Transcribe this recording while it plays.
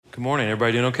Good morning.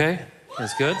 Everybody doing okay?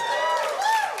 That's good?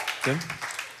 Good.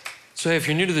 So hey, if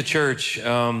you're new to the church,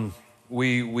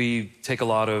 we take a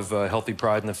lot of healthy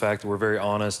pride in the fact that we're very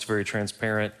honest, very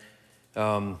transparent,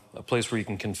 a place where you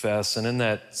can confess. And in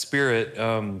that spirit,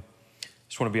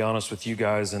 just want to be honest with you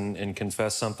guys and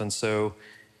confess something. So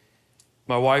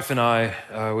my wife and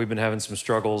I, we've been having some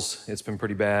struggles. It's been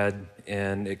pretty bad.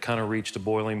 And it kind of reached a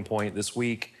boiling point this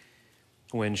week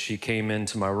when she came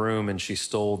into my room and she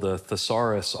stole the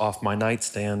thesaurus off my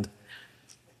nightstand.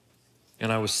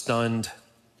 And I was stunned,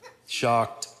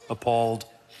 shocked, appalled,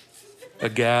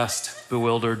 aghast,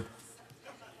 bewildered.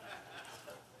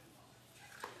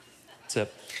 That's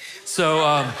it. So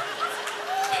a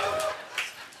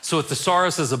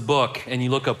thesaurus is a book, and you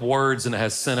look up words and it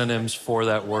has synonyms for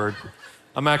that word.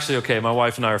 I'm actually okay. My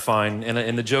wife and I are fine,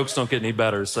 and the jokes don't get any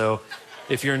better. So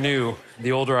if you're new,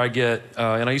 the older I get,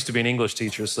 and I used to be an English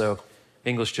teacher, so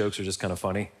English jokes are just kind of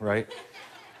funny, right?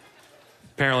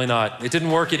 Apparently not. It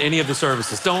didn't work at any of the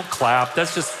services. Don't clap.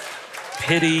 That's just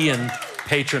pity and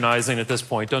patronizing at this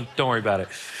point. Don't worry about it.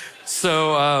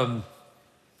 So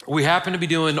we happen to be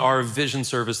doing our vision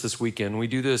service this weekend. We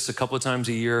do this a couple of times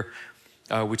a year.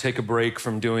 We take a break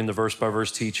from doing the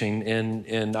verse-by-verse teaching.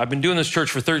 And I've been doing this church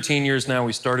for 13 years now.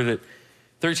 We started it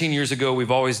 13 years ago. We've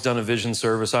always done a vision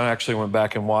service. I actually went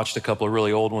back and watched a couple of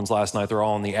really old ones last night. They're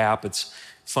all on the app. It's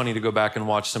funny to go back and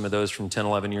watch some of those from 10,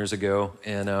 11 years ago.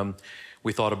 And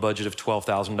we thought a budget of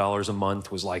 $12,000 a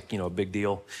month was like, a big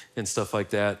deal and stuff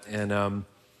like that. And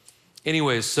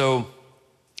anyways, so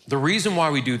the reason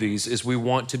why we do these is we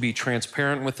want to be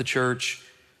transparent with the church,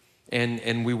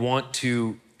 and we want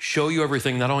to show you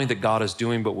everything, not only that God is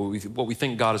doing, but what we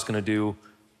think God is going to do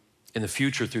in the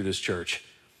future through this church.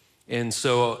 And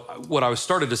so what I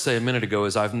started to say a minute ago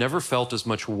is I've never felt as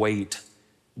much weight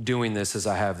doing this as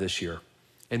I have this year.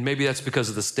 And maybe that's because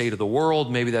of the state of the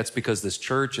world. Maybe that's because this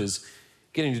church is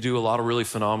getting to do a lot of really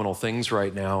phenomenal things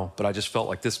right now. But I just felt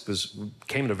like this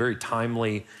came at a very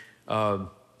timely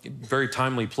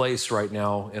place right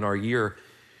now in our year.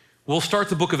 We'll start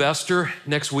the book of Esther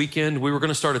next weekend. We were going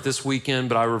to start it this weekend,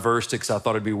 but I reversed it because I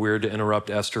thought it'd be weird to interrupt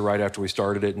Esther right after we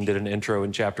started it and did an intro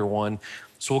in chapter 1.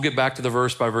 So we'll get back to the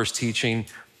verse-by-verse teaching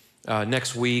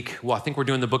next week. Well, I think we're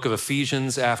doing the book of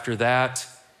Ephesians after that,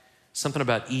 something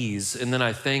about ease. And then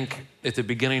I think at the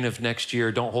beginning of next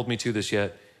year, don't hold me to this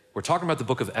yet, we're talking about the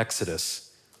book of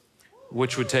Exodus,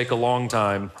 which would take a long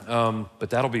time, but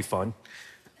that'll be fun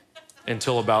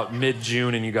until about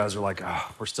mid-June, and you guys are like,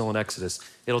 we're still in Exodus.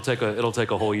 It'll take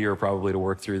a whole year probably to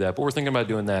work through that, but we're thinking about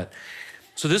doing that.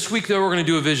 So this week, though, we're going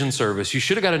to do a vision service. You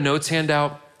should have got a notes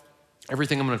handout.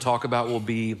 Everything I'm going to talk about will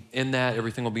be in that.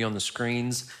 Everything will be on the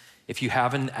screens. If you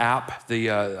have an app,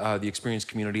 the Experience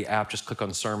Community app, just click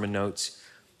on Sermon Notes.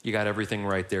 You got everything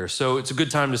right there. So it's a good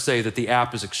time to say that the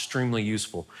app is extremely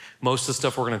useful. Most of the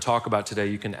stuff we're going to talk about today,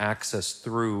 you can access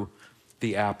through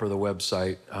the app or the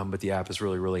website, but the app is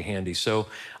really, really handy. So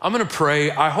I'm going to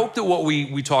pray. I hope that what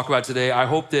we talk about today, I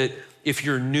hope that if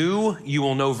you're new, you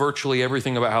will know virtually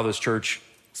everything about how this church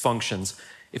functions.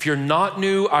 If you're not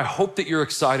new, I hope that you're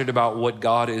excited about what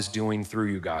God is doing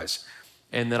through you guys.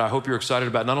 And that I hope you're excited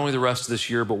about not only the rest of this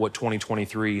year, but what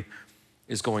 2023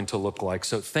 is going to look like.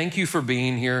 So thank you for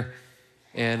being here.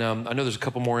 And I know there's a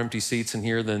couple more empty seats in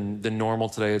here than normal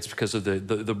today. It's because of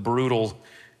the brutal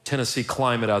Tennessee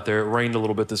climate out there. It rained a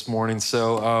little bit this morning.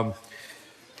 So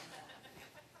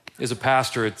as a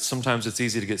pastor, sometimes it's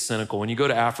easy to get cynical. When you go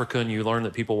to Africa and you learn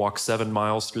that people walk 7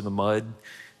 miles through the mud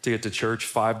to get to church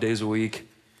 5 days a week,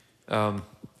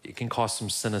 it can cause some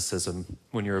cynicism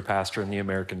when you're a pastor in the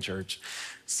American church.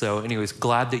 So anyways,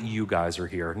 glad that you guys are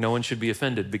here. No one should be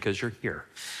offended because you're here.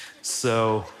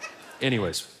 So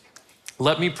anyways,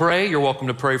 let me pray. You're welcome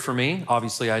to pray for me.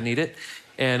 Obviously, I need it.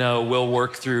 And we'll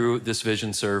work through this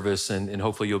vision service, and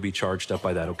hopefully you'll be charged up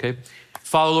by that, okay?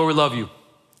 Father, Lord, we love you.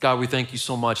 God, we thank you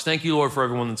so much. Thank you, Lord, for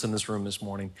everyone that's in this room this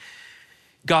morning.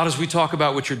 God, as we talk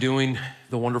about what you're doing,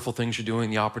 the wonderful things you're doing,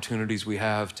 the opportunities we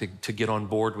have to get on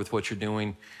board with what you're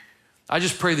doing, I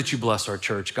just pray that you bless our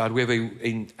church. God, we have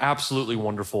an absolutely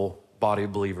wonderful body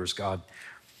of believers, God.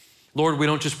 Lord, we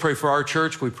don't just pray for our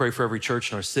church, we pray for every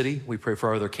church in our city. We pray for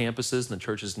our other campuses and the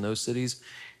churches in those cities.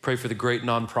 Pray for the great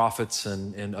nonprofits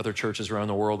and other churches around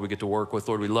the world we get to work with.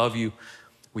 Lord, we love you.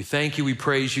 We thank you. We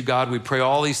praise you, God. We pray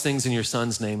all these things in your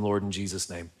son's name, Lord, in Jesus'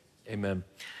 name. Amen.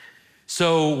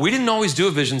 So we didn't always do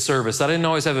a vision service. I didn't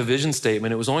always have a vision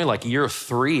statement. It was only like year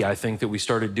 3, I think, that we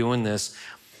started doing this.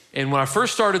 And when I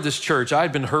first started this church, I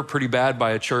had been hurt pretty bad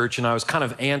by a church, and I was kind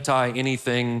of anti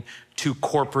anything too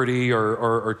corporate-y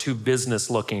or too business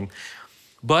looking.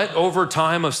 But over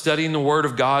time of studying the word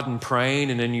of God and praying,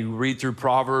 and then you read through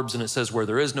Proverbs and it says where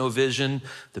there is no vision,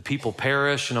 the people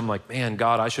perish. And I'm like, man,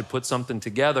 God, I should put something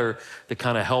together that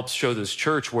kind of helps show this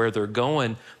church where they're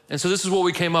going. And so this is what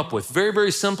we came up with. Very,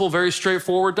 very simple, very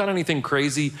straightforward, not anything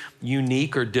crazy,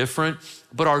 unique or different.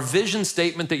 But our vision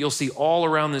statement that you'll see all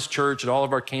around this church, at all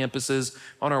of our campuses,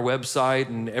 on our website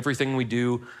and everything we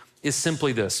do is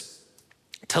simply this: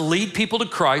 to lead people to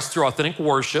Christ through authentic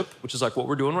worship, which is like what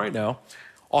we're doing right now,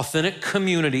 authentic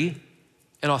community,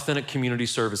 and authentic community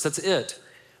service. That's it.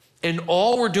 And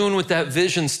all we're doing with that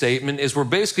vision statement is we're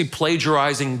basically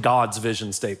plagiarizing God's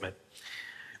vision statement.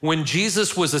 When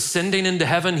Jesus was ascending into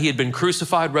heaven, he had been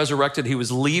crucified, resurrected, he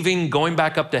was leaving, going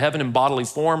back up to heaven in bodily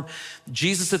form.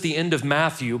 Jesus at the end of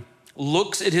Matthew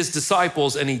looks at his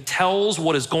disciples and he tells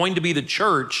what is going to be the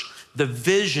church, the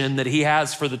vision that he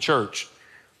has for the church.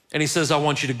 And he says, I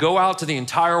want you to go out to the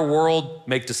entire world,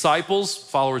 make disciples,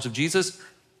 followers of Jesus,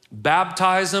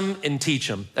 baptize them and teach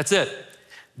them. That's it.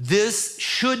 This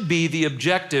should be the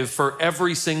objective for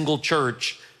every single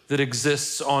church that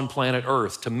exists on planet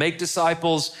Earth: to make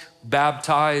disciples,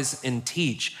 baptize, and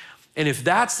teach. And if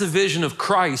that's the vision of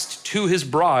Christ to his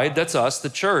bride, that's us, the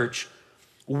church,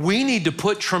 we need to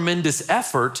put tremendous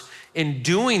effort in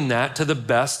doing that to the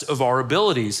best of our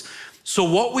abilities. So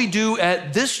what we do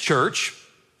at this church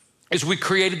is we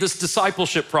created this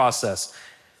discipleship process.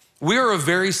 We are a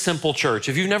very simple church.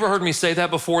 If you've never heard me say that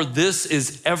before, this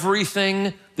is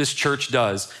everything this church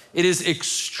does. It is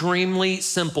extremely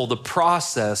simple, the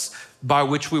process by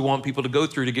which we want people to go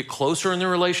through to get closer in their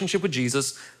relationship with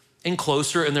Jesus and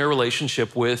closer in their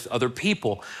relationship with other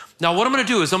people. Now, what I'm gonna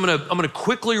do is I'm gonna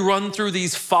quickly run through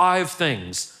these 5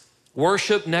 things: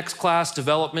 worship, next class,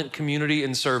 development, community,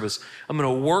 and service. I'm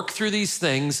gonna work through these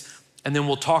things, and then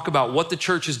we'll talk about what the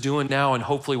church is doing now and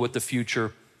hopefully what the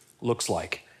future looks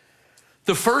like.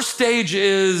 The first stage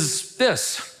is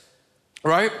this,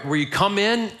 right? Where you come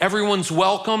in, everyone's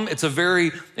welcome. It's a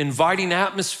very inviting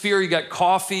atmosphere. You got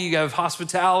coffee, you have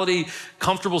hospitality,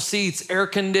 comfortable seats, air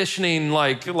conditioning,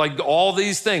 like all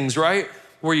these things, right?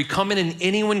 Where you come in and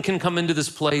anyone can come into this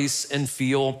place and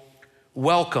feel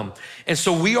welcome. And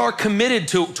so we are committed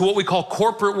to what we call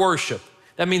corporate worship.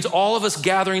 That means all of us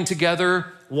gathering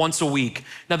together once a week.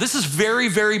 Now, this is very,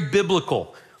 very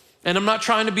biblical. And I'm not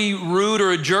trying to be rude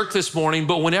or a jerk this morning,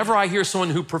 but whenever I hear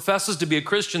someone who professes to be a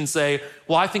Christian say,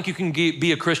 well, I think you can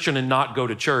be a Christian and not go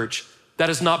to church, that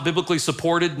is not biblically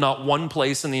supported, not one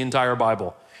place in the entire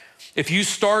Bible. If you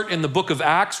start in the book of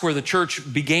Acts, where the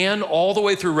church began, all the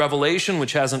way through Revelation,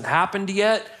 which hasn't happened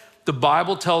yet, the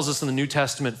Bible tells us in the New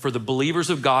Testament for the believers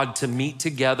of God to meet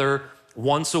together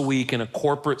once a week in a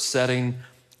corporate setting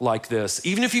like this.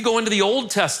 Even if you go into the Old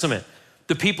Testament,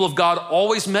 the people of God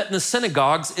always met in the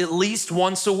synagogues at least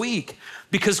once a week,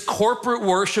 because corporate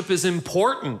worship is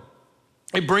important.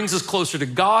 It brings us closer to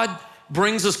God,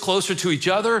 brings us closer to each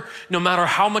other. No matter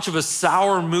how much of a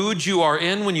sour mood you are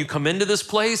in when you come into this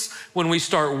place, when we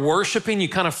start worshiping, you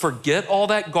kind of forget all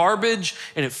that garbage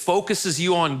and it focuses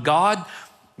you on God.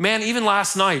 Man, even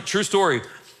last night, true story,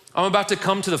 I'm about to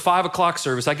come to the 5 o'clock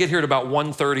service. I get here at about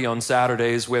 1:30 on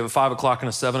Saturdays. We have a 5 o'clock and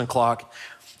a 7 o'clock.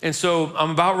 And so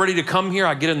I'm about ready to come here.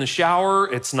 I get in the shower.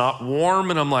 It's not warm.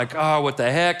 And I'm like, oh, what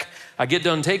the heck? I get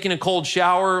done taking a cold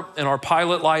shower and our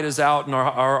pilot light is out and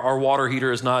our water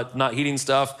heater is not heating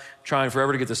stuff, trying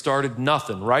forever to get this started,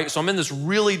 nothing, right? So I'm in this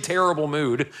really terrible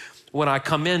mood when I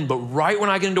come in, but right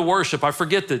when I get into worship, I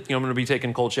forget that I'm gonna be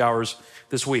taking cold showers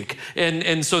this week.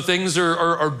 And so things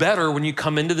are better when you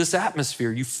come into this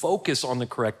atmosphere. You focus on the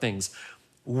correct things.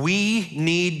 We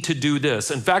need to do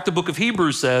this. In fact, the book of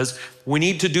Hebrews says we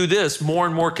need to do this more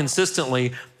and more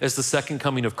consistently as the second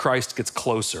coming of Christ gets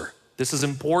closer. This is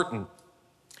important.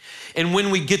 And when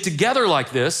we get together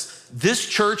like this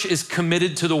church is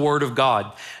committed to the Word of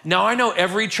God. Now, I know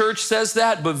every church says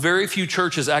that, but very few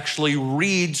churches actually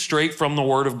read straight from the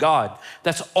Word of God.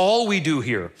 That's all we do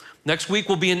here. Next week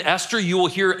we'll be in Esther. You will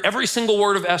hear every single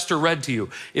word of Esther read to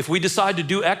you. If we decide to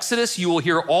do Exodus, you will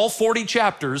hear all 40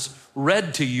 chapters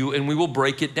read to you and we will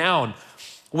break it down.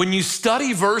 When you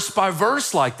study verse by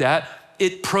verse like that,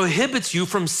 it prohibits you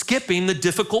from skipping the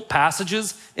difficult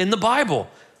passages in the Bible.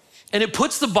 And it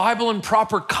puts the Bible in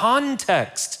proper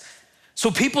context. So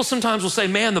people sometimes will say,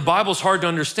 man, the Bible's hard to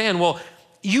understand. Well,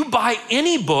 you buy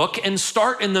any book and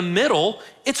start in the middle,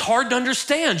 it's hard to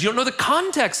understand. You don't know the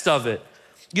context of it.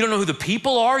 You don't know who the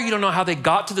people are. You don't know how they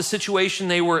got to the situation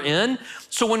they were in.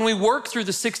 So when we work through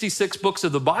the 66 books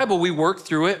of the Bible, we work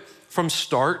through it from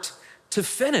start to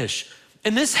finish.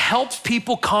 And this helps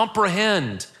people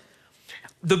comprehend.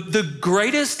 The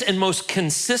greatest and most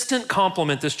consistent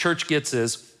compliment this church gets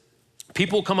is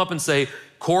people come up and say,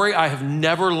 Corey, I have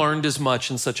never learned as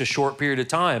much in such a short period of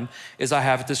time as I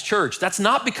have at this church. That's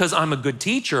not because I'm a good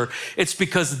teacher. It's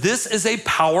because this is a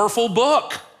powerful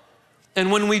book.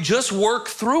 And when we just work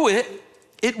through it,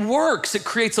 it works. It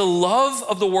creates a love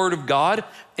of the Word of God,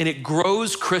 and it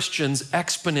grows Christians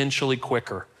exponentially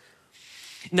quicker.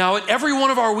 Now, at every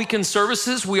one of our weekend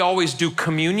services, we always do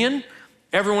communion.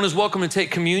 Everyone is welcome to take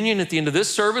communion at the end of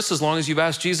this service as long as you've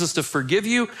asked Jesus to forgive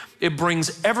you. It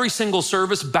brings every single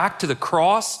service back to the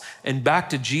cross and back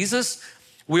to Jesus.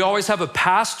 We always have a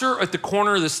pastor at the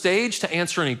corner of the stage to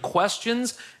answer any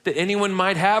questions that anyone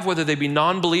might have, whether they be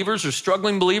non-believers or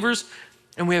struggling believers.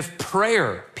 And we have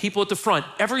prayer, people at the front.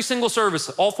 Every single service,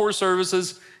 all 4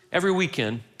 services, every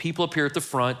weekend, people appear at the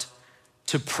front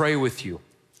to pray with you.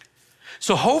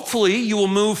 So hopefully you will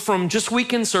move from just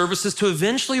weekend services to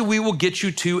eventually we will get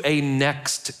you to a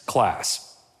next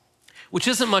class, which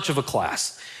isn't much of a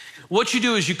class. What you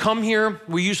do is you come here.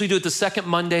 We usually do it the second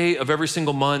Monday of every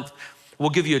single month.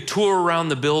 We'll give you a tour around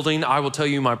the building. I will tell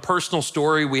you my personal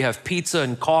story. We have pizza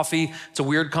and coffee. It's a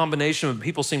weird combination, but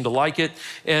people seem to like it.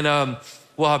 And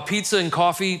we'll have pizza and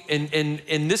coffee.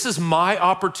 And this is my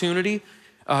opportunity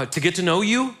to get to know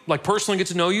you, like personally get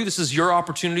to know you. This is your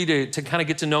opportunity to kind of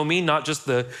get to know me, not just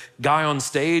the guy on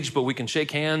stage, but we can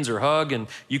shake hands or hug, and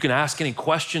you can ask any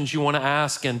questions you want to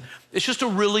ask. And it's just a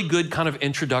really good kind of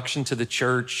introduction to the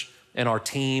church and our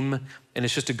team, and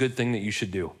it's just a good thing that you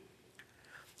should do.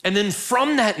 And then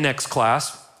from that next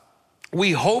class,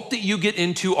 we hope that you get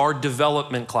into our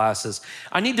development classes.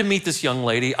 I need to meet this young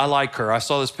lady. I like her. I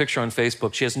saw this picture on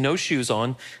Facebook. She has no shoes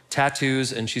on,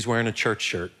 tattoos, and she's wearing a church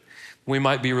shirt. We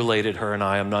might be related, her and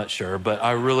I'm not sure, but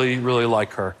I really, really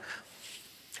like her.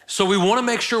 So we want to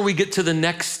make sure we get to the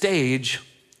next stage,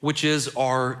 which is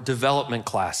our development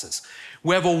classes.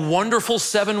 We have a wonderful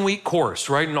 7-week course,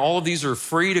 right? And all of these are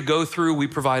free to go through. We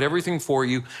provide everything for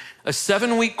you. A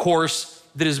 7-week course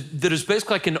that is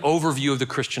basically like an overview of the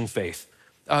Christian faith.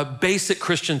 Basic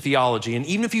Christian theology. And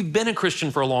even if you've been a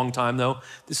Christian for a long time though,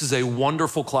 this is a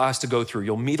wonderful class to go through.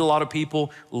 You'll meet a lot of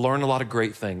people, learn a lot of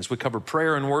great things. We cover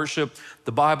prayer and worship,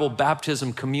 the Bible,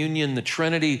 baptism, communion, the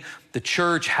Trinity, the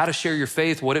church, how to share your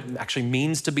faith, what it actually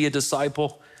means to be a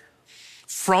disciple.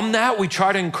 From that, we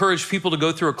try to encourage people to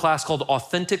go through a class called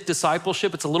Authentic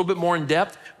Discipleship. It's a little bit more in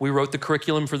depth. We wrote the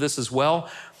curriculum for this as well.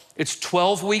 It's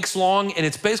 12 weeks long, and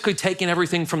it's basically taking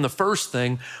everything from the first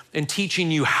thing and teaching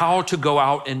you how to go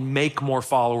out and make more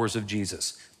followers of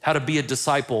Jesus, how to be a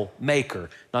disciple maker,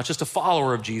 not just a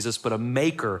follower of Jesus, but a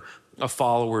maker of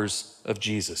followers of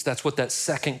Jesus. That's what that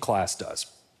second class does.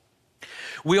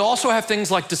 We also have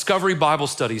things like Discovery Bible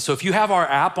Study. So if you have our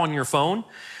app on your phone,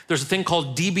 there's a thing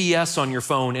called DBS on your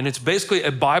phone, and it's basically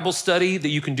a Bible study that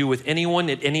you can do with anyone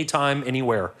at any time,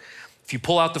 anywhere. If you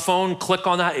pull out the phone, click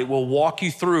on that, it will walk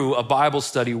you through a Bible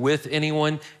study with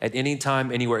anyone at any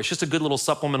time, anywhere. It's just a good little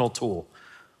supplemental tool.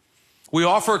 We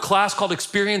offer a class called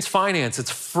Experience Finance.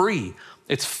 It's free.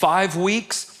 It's 5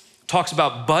 weeks, talks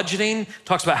about budgeting,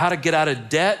 talks about how to get out of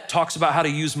debt, talks about how to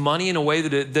use money in a way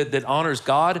that honors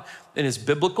God and is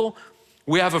biblical.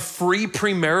 We have a free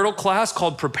premarital class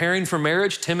called Preparing for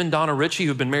Marriage. Tim and Donna Ritchie,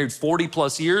 who've been married 40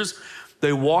 plus years,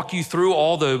 they walk you through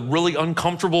all the really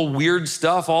uncomfortable, weird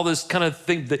stuff, all this kind of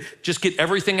thing that just get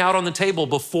everything out on the table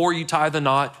before you tie the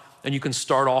knot and you can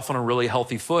start off on a really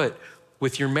healthy foot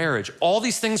with your marriage. All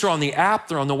these things are on the app,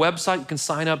 they're on the website. You can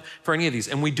sign up for any of these.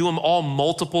 And we do them all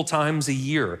multiple times a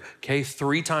year, okay?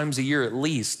 3 times a year at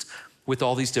least with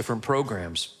all these different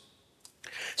programs.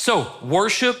 So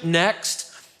worship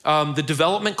next, the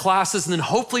development classes, and then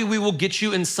hopefully we will get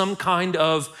you in some kind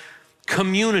of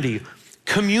community.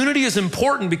 Community is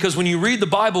important because when you read the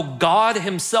Bible, God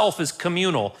himself is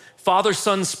communal. Father,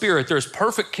 Son, Spirit. There's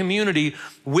perfect community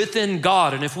within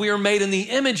God. And if we are made in the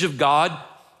image of God,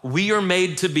 we are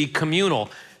made to be communal.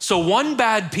 So one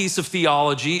bad piece of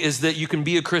theology is that you can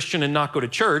be a Christian and not go to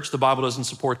church. The Bible doesn't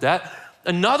support that.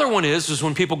 Another one is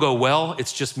when people go, well,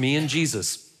 it's just me and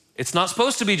Jesus. It's not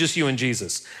supposed to be just you and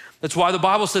Jesus. That's why the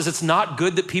Bible says it's not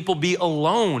good that people be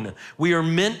alone. We are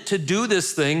meant to do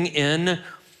this thing in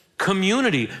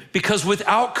community, because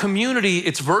without community,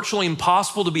 it's virtually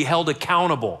impossible to be held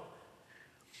accountable.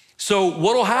 So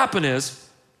what'll happen is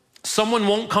someone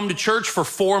won't come to church for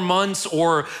 4 months,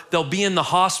 or they'll be in the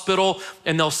hospital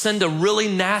and they'll send a really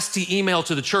nasty email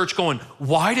to the church going,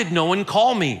 why did no one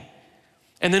call me?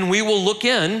 And then we will look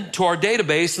in to our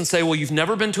database and say, well, you've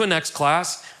never been to a next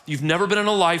class, you've never been in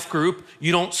a life group,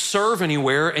 you don't serve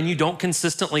anywhere, and you don't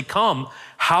consistently come.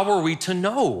 How are we to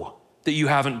know that you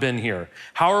haven't been here?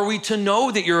 How are we to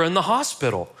know that you're in the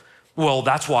hospital? Well,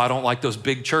 that's why I don't like those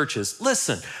big churches.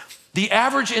 Listen, The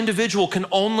average individual can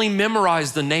only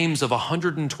memorize the names of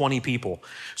 120 people.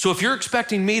 So if you're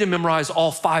expecting me to memorize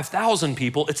all 5,000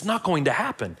 people, it's not going to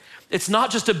happen. It's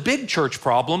not just a big church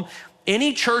problem.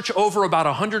 Any church over about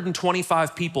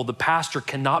 125 people, the pastor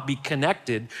cannot be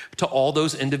connected to all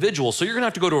those individuals. So you're gonna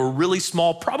have to go to a really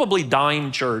small, probably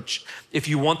dying church if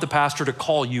you want the pastor to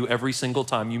call you every single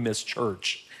time you miss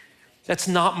church. That's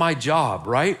not my job,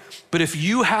 right? But if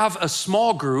you have a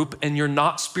small group and you're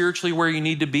not spiritually where you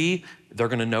need to be, they're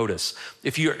gonna notice.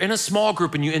 If you're in a small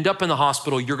group and you end up in the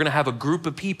hospital, you're gonna have a group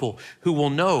of people who will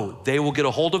know. They will get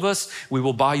a hold of us. We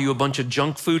will buy you a bunch of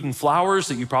junk food and flowers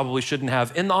that you probably shouldn't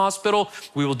have in the hospital.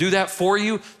 We will do that for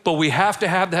you, but we have to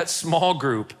have that small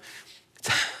group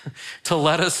to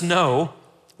let us know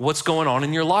what's going on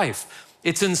in your life.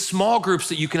 It's in small groups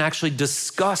that you can actually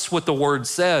discuss what the word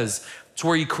says. It's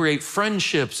where you create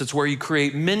friendships. It's where you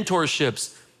create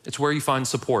mentorships. It's where you find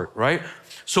support, right?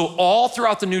 So all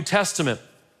throughout the New Testament,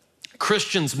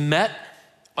 Christians met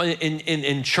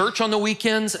in church on the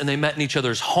weekends and they met in each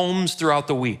other's homes throughout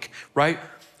the week, right?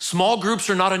 Small groups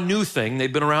are not a new thing.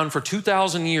 They've been around for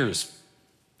 2,000 years.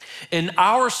 In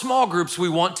our small groups, we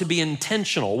want to be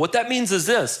intentional. What that means is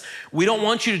this: we don't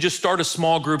want you to just start a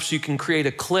small group so you can create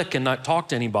a clique and not talk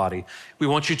to anybody. We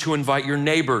want you to invite your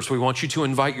neighbors. We want you to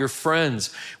invite your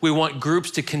friends. We want groups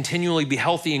to continually be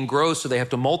healthy and grow so they have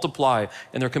to multiply,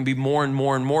 and there can be more and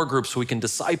more and more groups so we can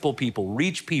disciple people,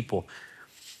 reach people.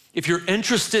 If you're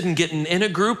interested in getting in a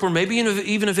group or maybe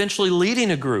even eventually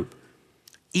leading a group,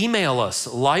 email us,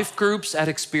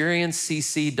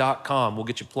 lifegroups@experiencecc.com. We'll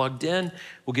get you plugged in,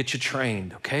 we'll get you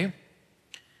trained, okay?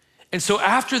 And so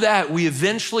after that, we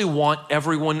eventually want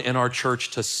everyone in our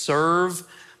church to serve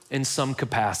in some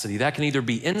capacity. That can either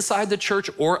be inside the church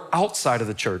or outside of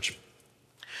the church.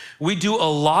 We do a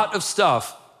lot of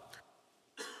stuff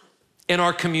in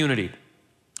our community.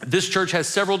 This church has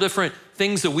several different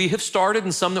things that we have started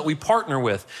and some that we partner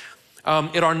with.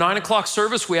 At our 9 o'clock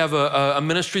service, we have a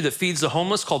ministry that feeds the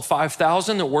homeless called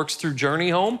 5,000 that works through Journey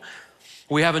Home.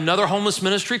 We have another homeless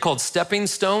ministry called Stepping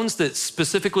Stones that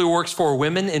specifically works for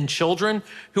women and children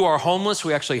who are homeless.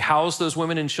 We actually house those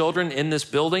women and children in this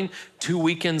building 2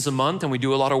 weekends a month, and we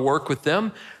do a lot of work with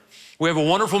them. We have a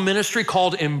wonderful ministry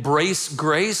called Embrace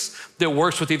Grace that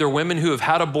works with either women who have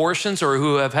had abortions or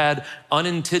who have had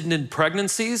unintended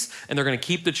pregnancies, and they're gonna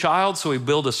keep the child, so we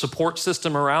build a support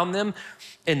system around them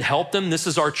and help them. This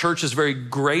is our church's very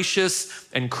gracious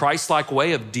and Christ-like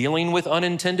way of dealing with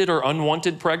unintended or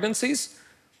unwanted pregnancies.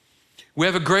 We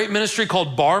have a great ministry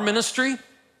called Bar Ministry.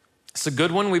 It's a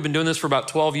good one. We've been doing this for about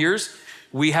 12 years.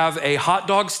 We have a hot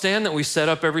dog stand that we set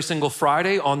up every single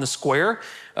Friday on the square,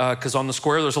 because on the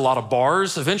square there's a lot of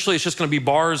bars. Eventually it's just gonna be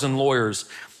bars and lawyers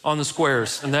on the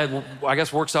squares, and that, I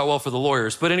guess, works out well for the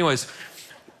lawyers. But anyways,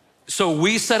 so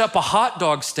we set up a hot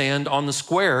dog stand on the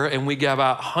square and we give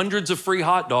out hundreds of free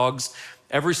hot dogs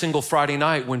every single Friday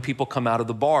night when people come out of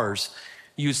the bars.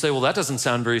 You say, well, that doesn't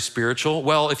sound very spiritual.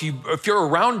 Well, if you're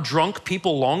around drunk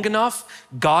people long enough,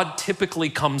 God typically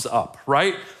comes up,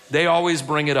 right? They always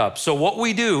bring it up. So what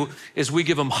we do is we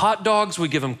give them hot dogs, we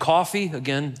give them coffee.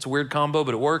 Again, it's a weird combo,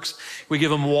 but it works. We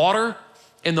give them water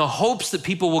in the hopes that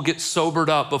people will get sobered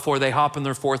up before they hop in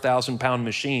their 4,000-pound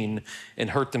machine and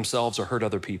hurt themselves or hurt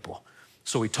other people.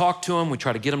 So we talk to them, we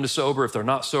try to get them to sober. If they're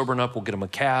not sober enough, we'll get them a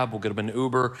cab, we'll get them an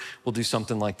Uber, we'll do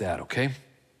something like that, okay?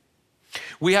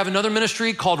 We have another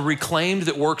ministry called Reclaimed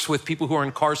that works with people who are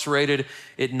incarcerated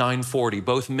at 940,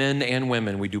 both men and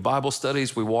women. We do Bible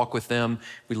studies, we walk with them.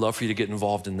 We'd love for you to get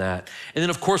involved in that. And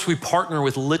then of course, we partner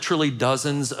with literally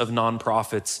dozens of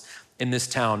nonprofits in this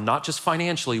town, not just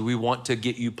financially. We want to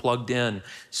get you plugged in,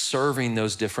 serving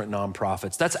those different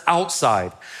nonprofits. That's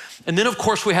outside. And then of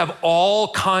course, we have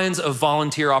all kinds of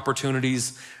volunteer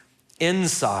opportunities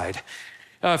inside.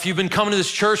 If you've been coming to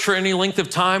this church for any length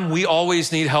of time, we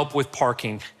always need help with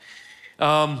parking.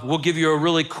 We'll give you a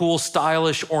really cool,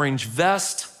 stylish orange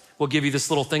vest. We'll give you this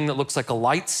little thing that looks like a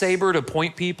lightsaber to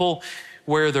point people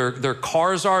where their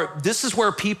cars are. This is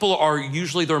where people are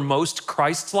usually their most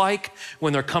Christ-like,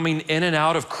 when they're coming in and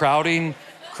out of crowded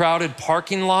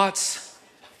parking lots.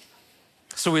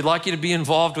 So we'd like you to be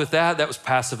involved with that. That was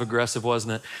passive-aggressive,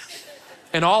 wasn't it?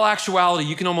 In all actuality,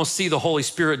 you can almost see the Holy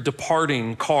Spirit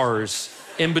departing cars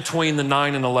in between the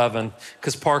 9 and 11,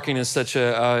 because parking is such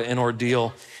an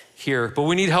ordeal here. But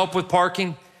we need help with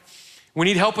parking. We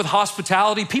need help with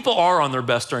hospitality. People are on their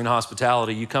best during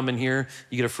hospitality. You come in here,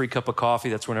 you get a free cup of coffee.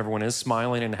 That's when everyone is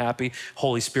smiling and happy.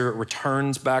 Holy Spirit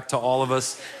returns back to all of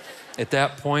us at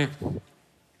that point.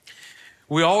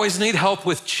 We always need help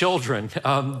with children.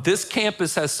 This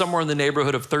campus has somewhere in the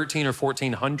neighborhood of 1,300 or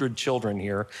 1,400 children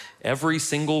here every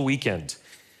single weekend.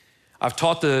 I've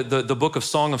taught the book of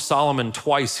Song of Solomon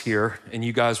twice here, and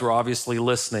you guys were obviously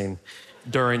listening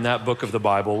during that book of the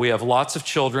Bible. We have lots of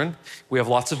children. We have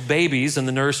lots of babies in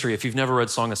the nursery. If you've never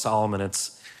read Song of Solomon,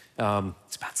 it's about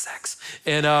sex.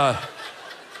 And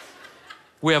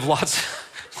we have lots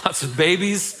of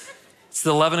babies. It's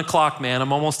 11 o'clock, man.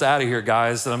 I'm almost out of here,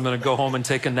 guys, and I'm gonna go home and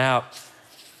take a nap.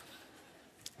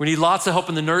 We need lots of help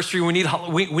in the nursery. We need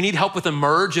help with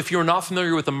Emerge. If you're not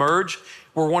familiar with Emerge,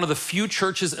 we're one of the few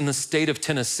churches in the state of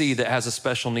Tennessee that has a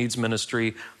special needs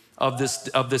ministry of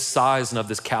this size and of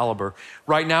this caliber.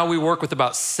 Right now, we work with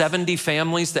about 70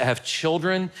 families that have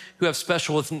children who have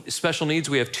special needs.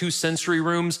 We have 2 sensory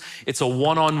rooms. It's a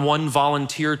one-on-one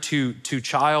volunteer to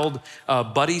child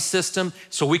buddy system.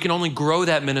 So we can only grow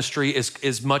that ministry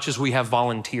as much as we have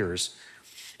volunteers.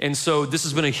 And so this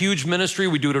has been a huge ministry.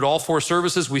 We do it at all 4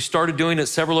 services. We started doing it at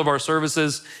several of our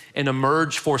services and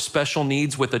Emerge for special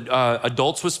needs with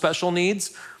adults with special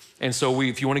needs. And so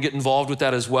if you want to get involved with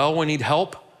that as well, we need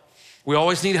help. We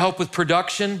always need help with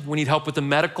production. We need help with the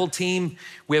medical team.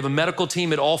 We have a medical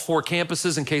team at all 4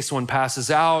 campuses in case someone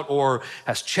passes out or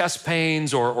has chest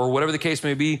pains or whatever the case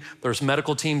may be. There's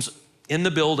medical teams in the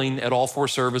building at all 4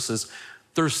 services.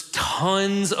 There's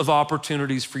tons of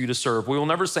opportunities for you to serve. We will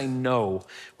never say no,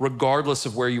 regardless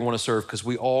of where you want to serve, because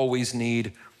we always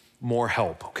need more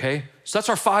help, okay? So that's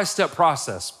our 5-step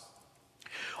process.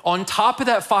 On top of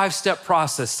that 5-step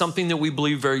process, something that we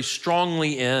believe very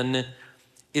strongly in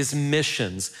is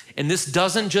missions. And this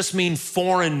doesn't just mean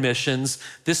foreign missions.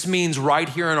 This means right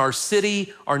here in our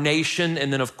city, our nation,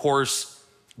 and then of course,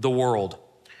 the world.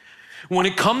 When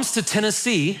it comes to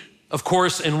Tennessee, of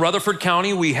course, in Rutherford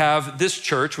County, we have this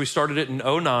church. We started it in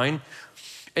 2009.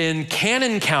 In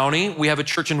Cannon County, we have a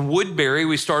church in Woodbury.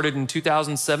 We started in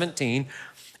 2017.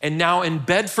 And now in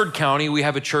Bedford County, we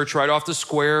have a church right off the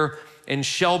square in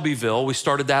Shelbyville. We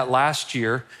started that last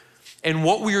year. And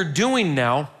what we are doing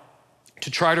now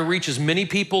to try to reach as many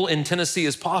people in Tennessee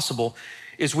as possible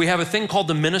is we have a thing called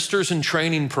the Ministers in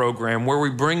Training Program, where we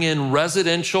bring in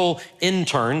residential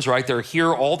interns, right? They're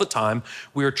here all the time.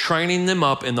 We are training them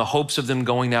up in the hopes of them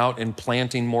going out and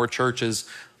planting more churches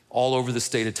all over the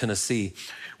state of Tennessee.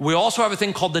 We also have a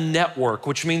thing called the network,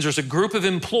 which means there's a group of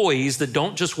employees that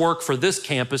don't just work for this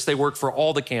campus, they work for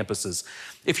all the campuses.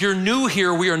 If you're new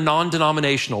here, we are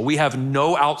non-denominational. We have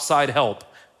no outside help.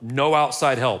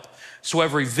 So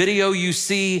every video you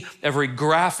see, every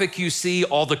graphic you see,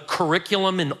 all the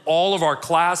curriculum in all of our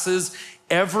classes,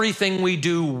 everything we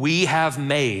do, we have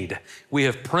made. We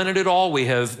have printed it all. We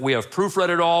have proofread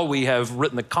it all. We have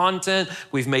written the content.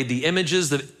 We've made the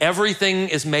images. Everything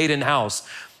is made in-house.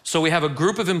 So we have a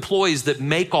group of employees that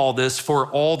make all this for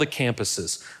all the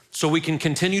campuses. So we can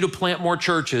continue to plant more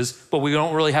churches, but we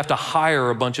don't really have to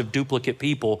hire a bunch of duplicate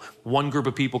people. One group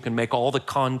of people can make all the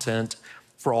content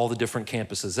for all the different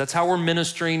campuses. That's how we're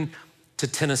ministering to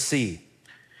Tennessee.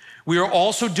 We are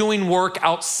also doing work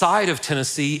outside of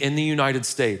Tennessee in the United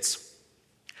States.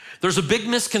 There's a big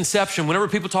misconception. Whenever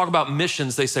people talk about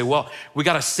missions, they say, well, we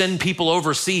got to send people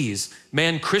overseas.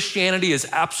 Man, Christianity is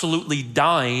absolutely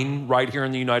dying right here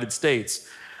in the United States.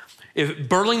 If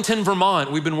Burlington,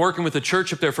 Vermont, we've been working with a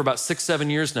church up there for about 6-7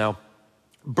 years now.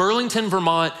 Burlington,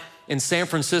 Vermont, and San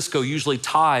Francisco usually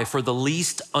tie for the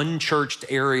least unchurched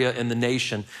area in the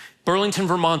nation. Burlington,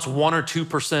 Vermont's 1 or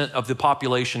 2% of the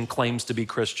population claims to be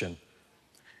Christian.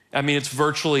 I mean, it's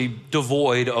virtually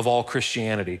devoid of all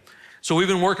Christianity. So we've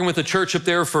been working with a church up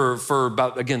there for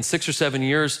about, again, 6 or 7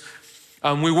 years.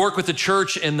 We work with a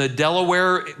church in the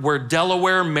Delaware, where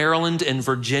Delaware, Maryland, and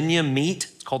Virginia meet.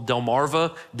 It's called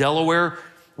Delmarva, Delaware.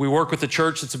 We work with a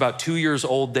church that's about 2 years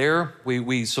old there.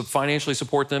 We financially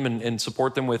support them and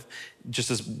support them with just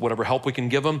as whatever help we can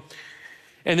give them.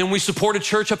 And then we support a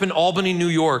church up in Albany, New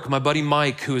York. My buddy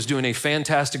Mike, who is doing a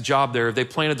fantastic job there. They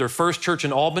planted their first church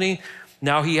in Albany.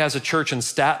 Now he has a church in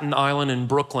Staten Island and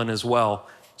Brooklyn as well.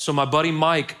 So my buddy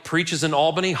Mike preaches in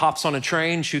Albany, hops on a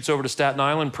train, shoots over to Staten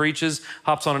Island, preaches,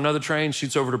 hops on another train,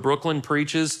 shoots over to Brooklyn,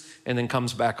 preaches, and then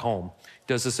comes back home.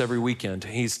 Does this every weekend.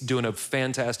 He's doing a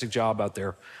fantastic job out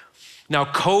there. Now,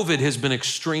 COVID has been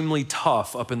extremely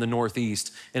tough up in the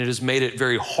Northeast, and it has made it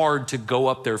very hard to go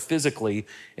up there physically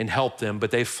and help them,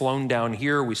 but they've flown down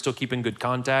here. We still keep in good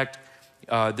contact.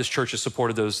 This church has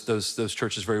supported those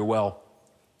churches very well.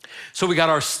 So we got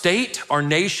our state, our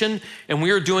nation, and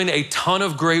we are doing a ton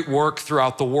of great work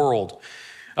throughout the world.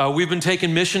 We've been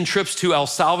taking mission trips to El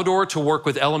Salvador to work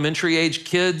with elementary age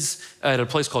kids at a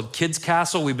place called Kids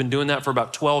Castle. We've been doing that for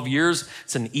about 12 years.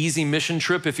 It's an easy mission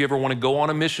trip if you ever want to go on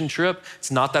a mission trip.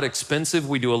 It's not that expensive.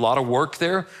 We do a lot of work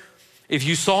there. If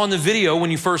you saw in the video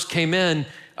when you first came in,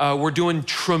 we're doing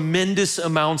tremendous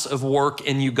amounts of work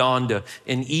in Uganda,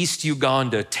 in East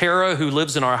Uganda. Tara, who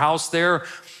lives in our house there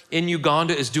in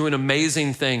Uganda, is doing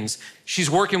amazing things. She's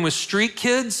working with street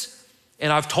kids,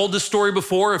 and I've told this story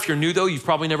before. If you're new though, you've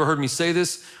probably never heard me say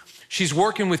this. She's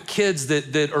working with kids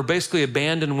that are basically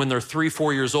abandoned when they're 3,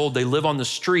 4 years old. They live on the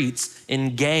streets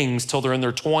in gangs till they're in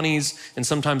their 20s and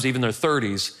sometimes even their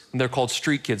 30s. And they're called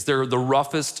street kids. They're the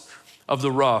roughest of the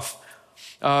rough.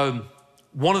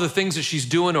 One of the things that she's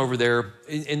doing over there,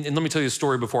 and let me tell you a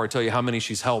story before I tell you how many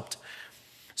she's helped.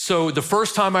 So the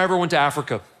first time I ever went to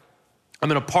Africa,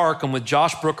 I'm in a park. I'm with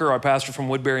Josh Brooker, our pastor from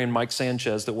Woodbury, and Mike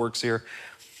Sanchez that works here.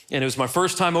 And it was my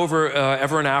first time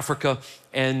ever in Africa,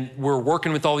 and we're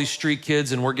working with all these street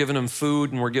kids, and we're giving them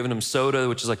food, and we're giving them soda,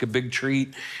 which is like a big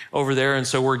treat over there. And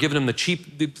so we're giving them the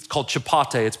cheap, it's called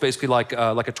chapate. It's basically like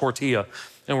a tortilla.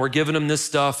 And we're giving them this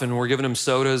stuff, and we're giving them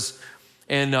sodas.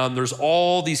 And there's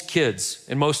all these kids,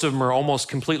 and most of them are almost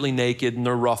completely naked, and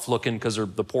they're rough looking because they're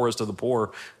the poorest of the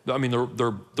poor. I mean,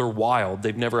 they're wild.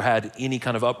 They've never had any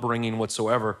kind of upbringing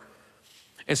whatsoever.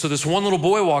 And so this one little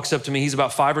boy walks up to me. He's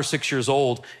about 5 or 6 years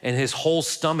old, and his whole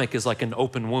stomach is like an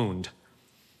open wound.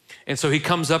 And so he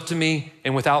comes up to me,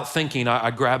 and without thinking, I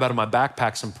grab out of my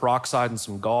backpack some peroxide and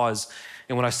some gauze.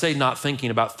 And when I say not thinking,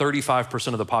 about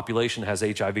 35% of the population has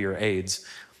HIV or AIDS.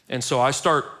 And so I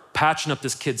start patching up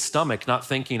this kid's stomach, not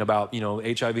thinking about,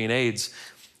 HIV and AIDS.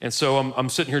 And so I'm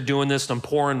sitting here doing this, and I'm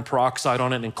pouring peroxide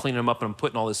on it and cleaning him up, and I'm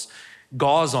putting all this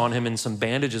gauze on him and some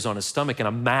bandages on his stomach, and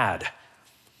I'm mad.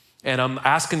 And I'm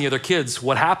asking the other kids,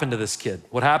 what happened to this kid?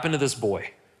 What happened to this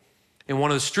boy? And one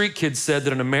of the street kids said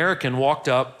that an American walked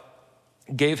up,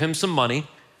 gave him some money,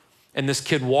 and this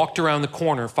kid walked around the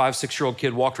corner, 5, 6-year-old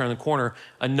kid walked around the corner.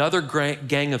 Another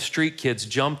gang of street kids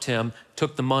jumped him,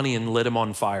 took the money, and lit him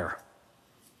on fire.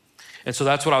 And so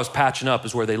that's what I was patching up,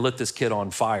 is where they lit this kid on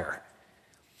fire.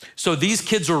 So these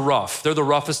kids are rough. They're the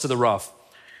roughest of the rough.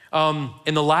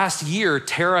 In the last year,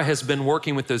 Tara has been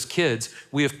working with those kids.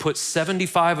 We have put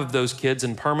 75 of those kids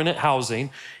in permanent housing,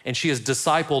 and she has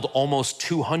discipled almost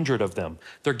 200 of them.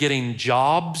 They're getting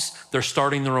jobs. They're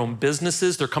starting their own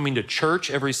businesses. They're coming to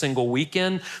church every single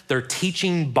weekend. They're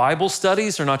teaching Bible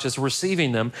studies. They're not just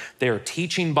receiving them. They are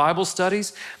teaching Bible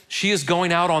studies. She is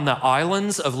going out on the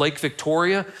islands of Lake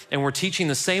Victoria, and we're teaching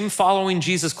the same Following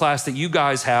Jesus class that you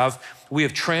guys have. We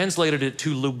have translated it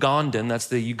to Lugandan, that's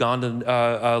the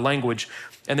Ugandan language,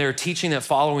 and they're teaching that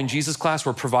Following Jesus class.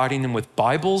 We're providing them with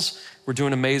Bibles. We're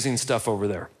doing amazing stuff over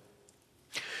there.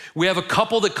 We have a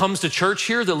couple that comes to church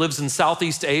here that lives in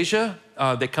Southeast Asia.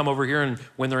 They come over here, and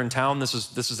when they're in town, this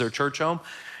is their church home.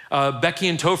 Becky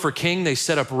and Topher King, they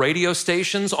set up radio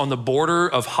stations on the border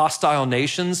of hostile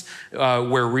nations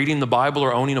where reading the Bible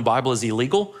or owning a Bible is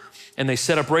illegal. And they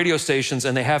set up radio stations,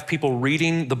 and they have people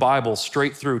reading the Bible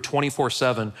straight through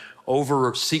 24/7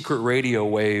 over secret radio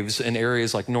waves in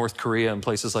areas like North Korea and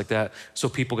places like that, so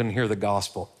people can hear the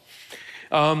gospel.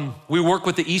 We work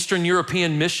with the Eastern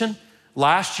European Mission.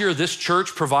 Last year, this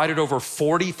church provided over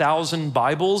 40,000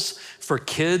 Bibles for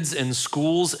kids in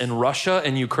schools in Russia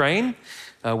and Ukraine.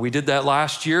 We did that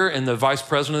last year, and the vice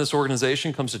president of this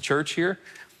organization comes to church here.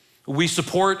 We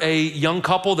support a young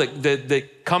couple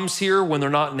that comes here when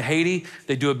they're not in Haiti.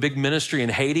 They do a big ministry in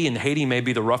Haiti, and Haiti may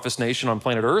be the roughest nation on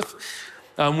planet Earth.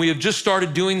 We have just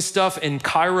started doing stuff in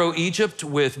Cairo, Egypt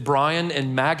with Brian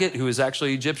and Maggot, who is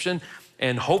actually Egyptian.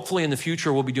 And hopefully in the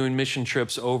future, we'll be doing mission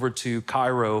trips over to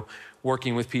Cairo,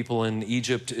 working with people in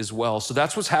Egypt as well. So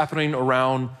that's what's happening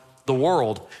around the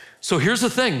world. So here's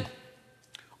the thing.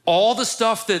 All the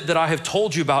stuff that I have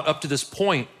told you about up to this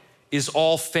point is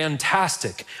all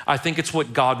fantastic. I think it's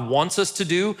what God wants us to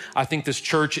do. I think this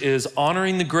church is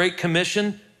honoring the Great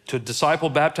Commission to disciple,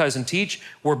 baptize, and teach.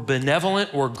 We're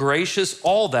benevolent, we're gracious,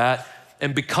 all that.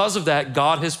 And because of that,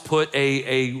 God has put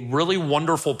a really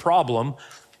wonderful problem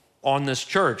on this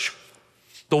church.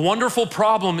 The wonderful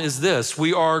problem is this: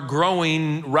 we are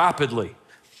growing rapidly,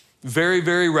 very,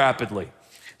 very rapidly.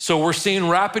 So we're seeing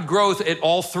rapid growth at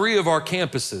all 3 of our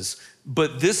campuses,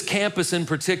 but this campus in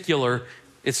particular,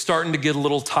 it's starting to get a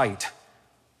little tight.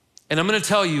 And I'm gonna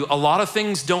tell you, a lot of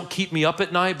things don't keep me up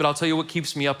at night, but I'll tell you what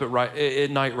keeps me up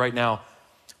at night right now.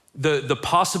 The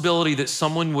possibility that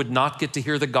someone would not get to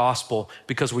hear the gospel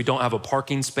because we don't have a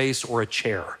parking space or a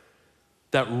chair.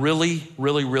 That really,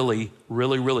 really, really,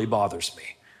 really, really bothers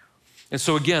me. And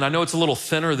so again, I know it's a little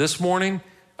thinner this morning,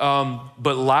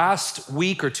 but last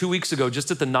week or 2 weeks ago,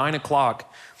 just at the 9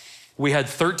 o'clock, we had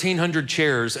 1,300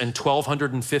 chairs and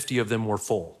 1,250 of them were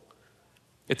full.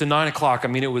 At the 9 o'clock, I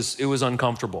mean, it was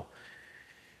uncomfortable.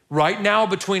 Right now,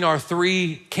 between our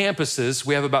 3 campuses,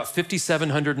 we have about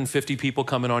 5,750 people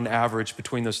coming on average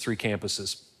between those 3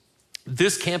 campuses.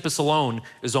 This campus alone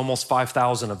is almost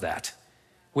 5,000 of that.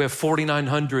 We have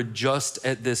 4,900 just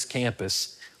at this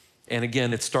campus. And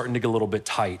again, it's starting to get a little bit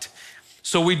tight.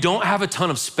 So we don't have a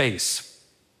ton of space.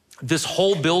 This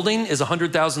whole building is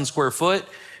 100,000 square foot,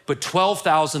 but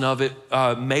 12,000 of it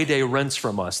Mayday rents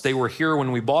from us. They were here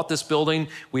when we bought this building.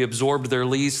 We absorbed their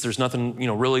lease. There's nothing,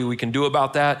 really we can do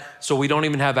about that. So we don't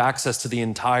even have access to the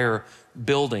entire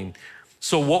building.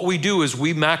 So what we do is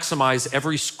we maximize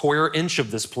every square inch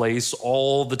of this place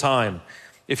all the time.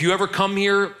 If you ever come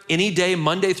here any day,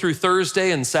 Monday through Thursday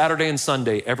and Saturday and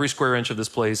Sunday, every square inch of this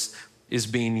place is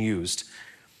being used.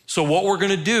 So what we're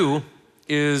gonna do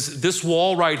is this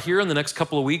wall right here in the next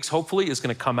couple of weeks, hopefully, is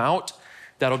gonna come out.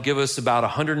 That'll give us about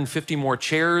 150 more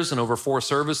chairs and over 4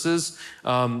 services.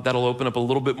 That'll open up a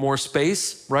little bit more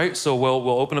space, right? So we'll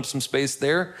open up some space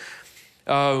there.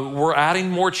 We're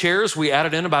adding more chairs. We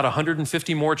added in about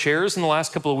 150 more chairs in the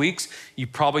last couple of weeks. You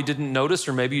probably didn't notice,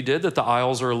 or maybe you did, that the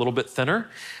aisles are a little bit thinner.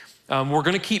 We're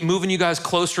gonna keep moving you guys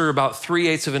closer, about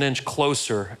 3/8 of an inch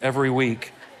closer every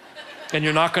week. And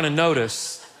you're not gonna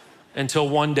notice until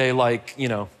one day,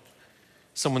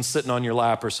 someone's sitting on your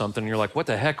lap or something, and you're like, what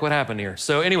the heck, what happened here?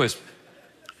 So anyways,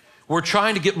 we're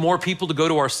trying to get more people to go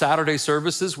to our Saturday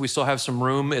services. We still have some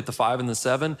room at the 5 and the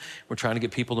 7. We're trying to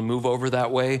get people to move over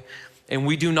that way. And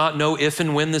we do not know if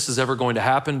and when this is ever going to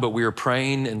happen, but we are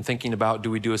praying and thinking about,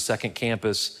 do we do a second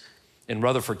campus in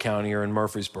Rutherford County or in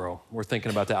Murfreesboro? We're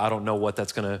thinking about that. I don't know what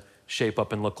that's gonna shape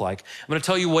up and look like. I'm gonna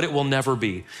tell you what it will never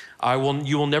be.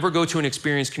 You will never go to an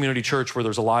experienced community church where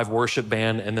there's a live worship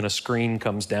band and then a screen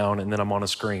comes down and then I'm on a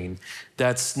screen.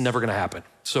 That's never gonna happen.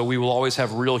 So we will always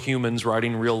have real humans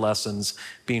writing real lessons,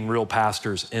 being real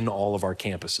pastors in all of our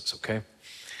campuses, okay?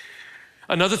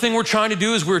 Another thing we're trying to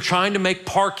do is we're trying to make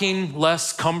parking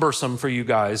less cumbersome for you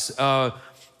guys.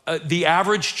 The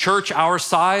average church our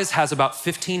size has about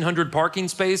 1,500 parking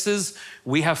spaces.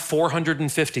 We have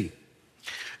 450.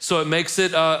 So it makes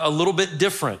it a little bit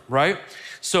different, right?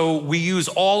 So we use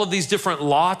all of these different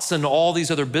lots and all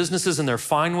these other businesses, and they're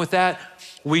fine with that.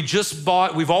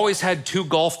 We've always had 2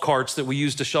 golf carts that we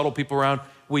use to shuttle people around.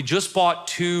 We just bought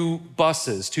 2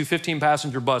 buses, 2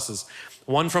 15-passenger buses.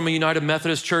 One from a United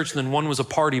Methodist church, and then one was a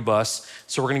party bus.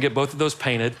 So we're gonna get both of those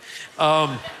painted. The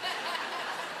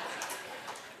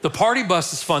party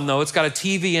bus is fun though. It's got a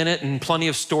TV in it and plenty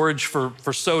of storage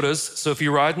for sodas. So if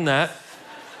you ride in that,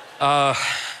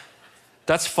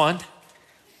 that's fun.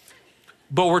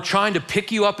 But we're trying to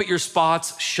pick you up at your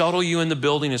spots, shuttle you in the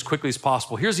building as quickly as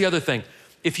possible. Here's the other thing.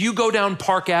 If you go down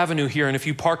Park Avenue here, and if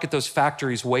you park at those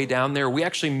factories way down there, we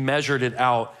actually measured it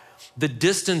out. The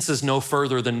distance is no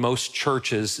further than most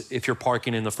churches if you're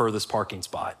parking in the furthest parking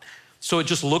spot. So it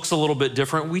just looks a little bit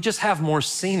different. We just have more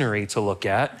scenery to look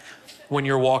at when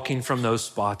you're walking from those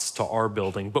spots to our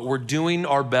building, but we're doing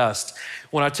our best.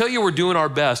 When I tell you we're doing our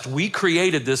best, we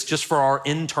created this just for our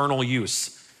internal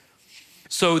use.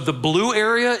 So the blue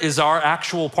area is our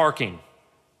actual parking.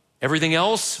 Everything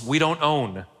else we don't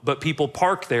own, but people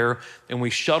park there and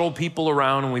we shuttle people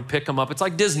around and we pick them up. It's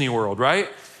like Disney World, right?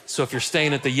 So if you're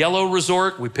staying at the yellow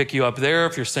resort, we pick you up there.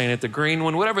 If you're staying at the green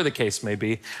one, whatever the case may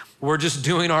be, we're just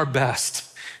doing our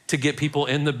best to get people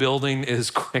in the building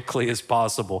as quickly as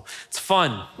possible. It's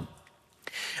fun.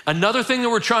 Another thing that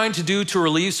we're trying to do to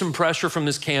relieve some pressure from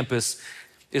this campus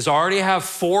is I already have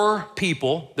 4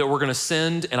 people that we're gonna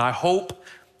send, and I hope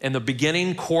in the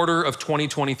beginning quarter of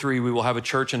 2023, we will have a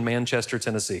church in Manchester,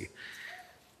 Tennessee.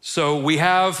 So we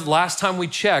have, last time we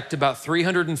checked, about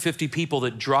 350 people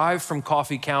that drive from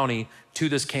Coffee County to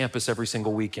this campus every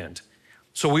single weekend.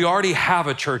 So we already have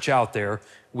a church out there.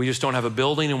 We just don't have a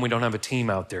building and we don't have a team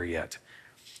out there yet.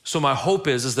 So my hope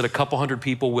is that a couple hundred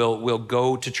people will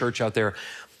go to church out there.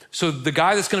 So the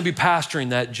guy that's gonna be pastoring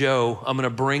that, Joe, I'm gonna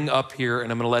bring up here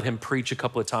and I'm gonna let him preach a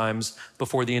couple of times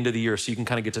before the end of the year so you can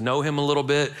kind of get to know him a little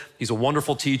bit. He's a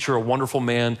wonderful teacher, a wonderful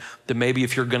man that maybe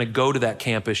if you're gonna go to that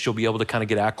campus, you'll be able to kind of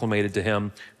get acclimated to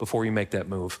him before you make that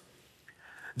move.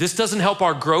 This doesn't help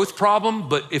our growth problem,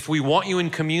 but if we want you in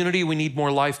community, we need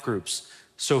more life groups.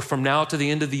 So from now to the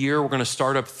end of the year, we're gonna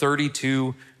start up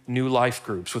 32 new life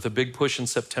groups with a big push in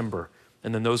September.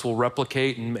 And then those will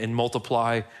replicate and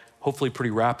multiply hopefully pretty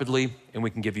rapidly, and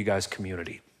we can give you guys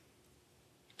community.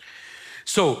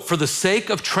 So for the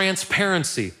sake of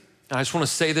transparency, and I just wanna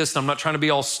say this, and I'm not trying to be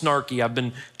all snarky. I've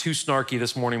been too snarky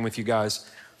this morning with you guys.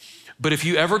 But if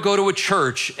you ever go to a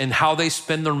church and how they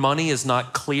spend their money is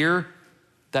not clear,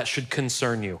 that should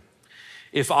concern you.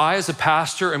 If I, as a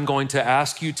pastor, am going to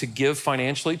ask you to give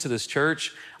financially to this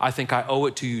church, I think I owe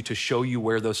it to you to show you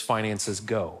where those finances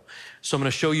go. So I'm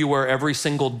gonna show you where every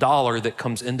single dollar that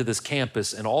comes into this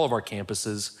campus and all of our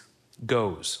campuses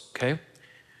goes, okay?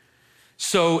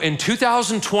 So in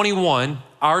 2021,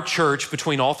 our church,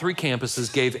 between all three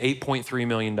campuses, gave $8.3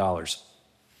 million.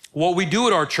 What we do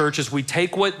at our church is we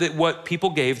take what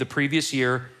people gave the previous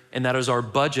year, and that is our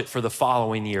budget for the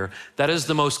following year. That is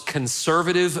the most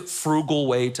conservative, frugal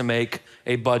way to make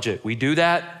a budget. We do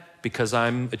that because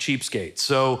I'm a cheapskate.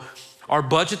 So our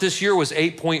budget this year was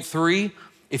 8.3.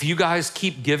 If you guys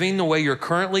keep giving the way you're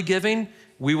currently giving,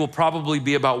 we will probably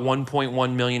be about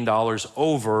 $1.1 million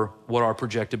over what our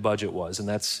projected budget was. And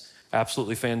that's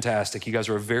absolutely fantastic. You guys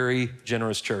are a very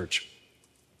generous church.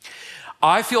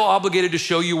 I feel obligated to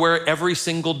show you where every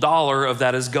single dollar of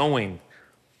that is going.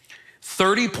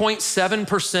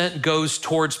 30.7% goes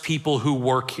towards people who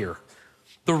work here.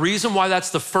 The reason why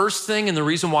that's the first thing and the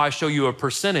reason why I show you a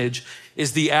percentage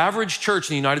is the average church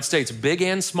in the United States, big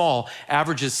and small,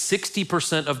 averages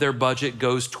 60% of their budget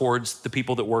goes towards the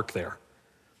people that work there.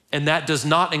 And that does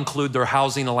not include their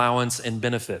housing allowance and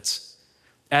benefits.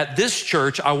 At this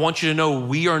church, I want you to know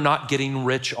we are not getting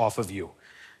rich off of you.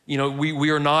 You know,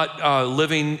 we are not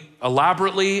living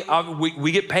elaborately.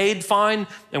 We get paid fine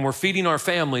and we're feeding our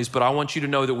families, but I want you to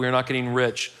know that we're not getting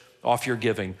rich off your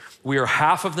giving. We are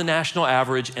half of the national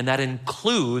average, and that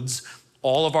includes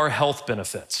all of our health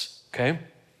benefits, okay?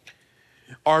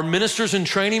 Our ministers in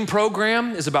training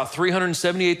program is about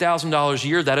 $378,000 a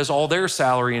year. That is all their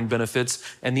salary and benefits,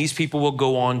 and these people will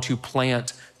go on to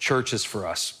plant churches for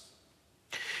us.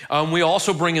 We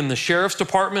also bring in the sheriff's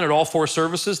department at all four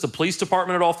services, the police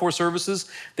department at all four services.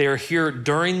 They are here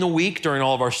during the week, during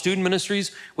all of our student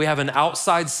ministries. We have an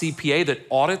outside CPA that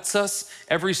audits us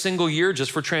every single year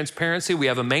just for transparency. We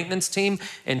have a maintenance team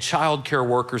and childcare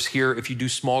workers here if you do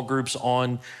small groups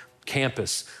on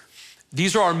campus.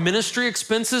 These are our ministry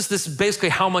expenses. This is basically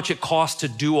how much it costs to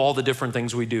do all the different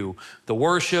things we do. The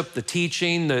worship, the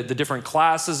teaching, the different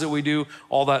classes that we do,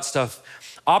 all that stuff.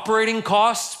 Operating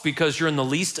costs, because you're in the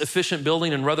least efficient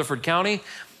building in Rutherford County,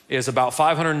 is about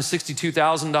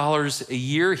 $562,000 a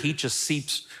year. Heat just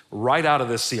seeps right out of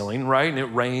the ceiling, right? And it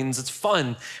rains. It's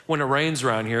fun when it rains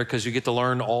around here because you get to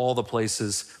learn all the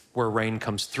places where rain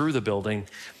comes through the building.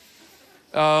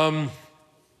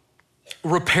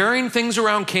 Repairing things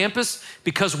around campus,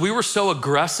 because we were so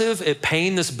aggressive at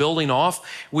paying this building off,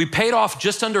 we paid off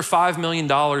just under $5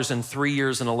 million in 3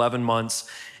 years and 11 months.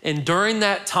 And during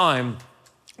that time,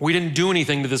 we didn't do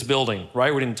anything to this building,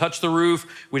 right? We didn't touch the roof.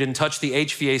 We didn't touch the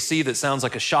HVAC that sounds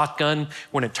like a shotgun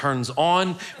when it turns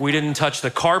on. We didn't touch the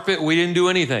carpet. We didn't do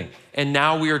anything. And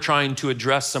now we are trying to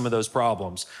address some of those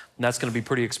problems. And that's going to be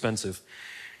pretty expensive.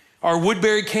 Our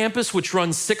Woodbury campus, which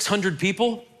runs 600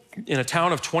 people in a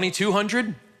town of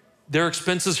 2,200, their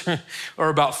expenses are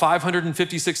about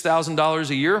 $556,000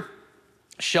 a year.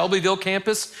 Shelbyville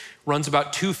campus runs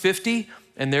about 250,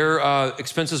 and their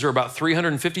expenses are about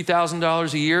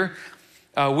 $350,000 a year.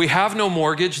 We have no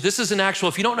mortgage. This is an actual,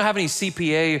 if you don't have any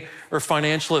CPA or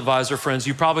financial advisor friends,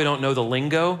 you probably don't know the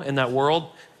lingo in that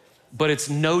world, but it's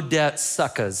no debt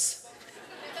suckers.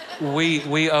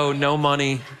 We owe no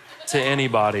money to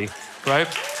anybody, right?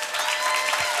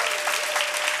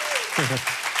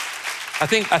 I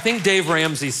think Dave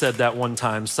Ramsey said that one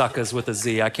time, suckers with a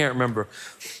Z. I can't remember.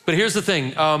 But here's the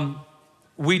thing.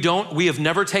 We have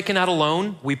never taken out a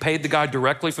loan. We paid the guy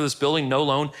directly for this building, no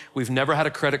loan. We've never had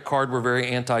a credit card. We're very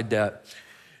anti-debt.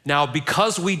 Now,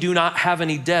 because we do not have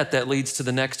any debt, that leads to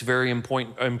the next very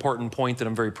important point that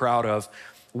I'm very proud of.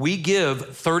 We give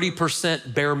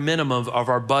 30% bare minimum of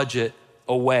our budget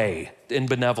away in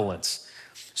benevolence.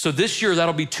 So this year,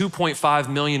 that'll be $2.5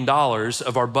 million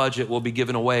of our budget will be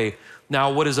given away.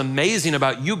 Now, what is amazing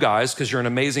about you guys, because you're an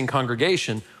amazing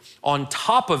congregation, on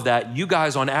top of that, you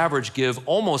guys on average give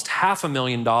almost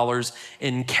 $500,000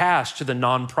 in cash to the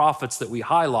nonprofits that we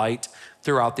highlight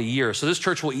throughout the year. So this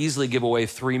church will easily give away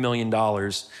 $3 million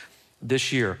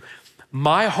this year.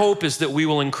 My hope is that we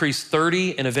will increase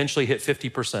 30 and eventually hit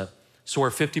 50%. So where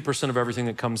 50% of everything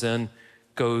that comes in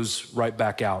goes right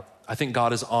back out. I think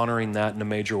God is honoring that in a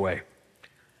major way.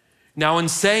 Now, in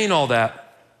saying all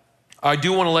that, I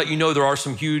do want to let you know there are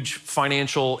some huge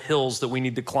financial hills that we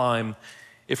need to climb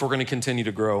if we're going to continue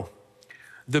to grow.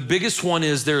 The biggest one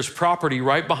is there's property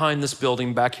right behind this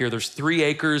building back here. There's 3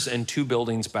 acres and 2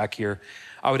 buildings back here.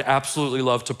 I would absolutely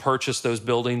love to purchase those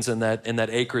buildings and that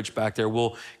acreage back there.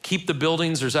 We'll keep the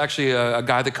buildings. There's actually a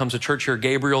guy that comes to church here,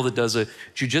 Gabriel, that does a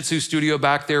jiu-jitsu studio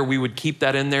back there. We would keep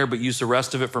that in there, but use the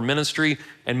rest of it for ministry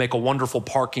and make a wonderful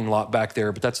parking lot back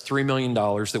there. But that's $3 million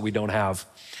that we don't have.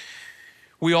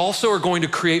 We also are going to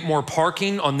create more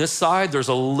parking on this side. There's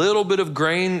a little bit of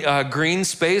green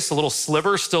space, a little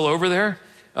sliver still over there.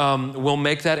 We'll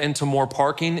make that into more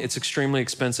parking. It's extremely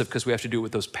expensive because we have to do it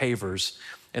with those pavers,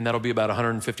 and that'll be about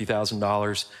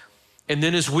 $150,000. And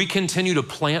then as we continue to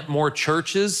plant more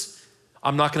churches,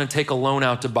 I'm not gonna take a loan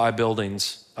out to buy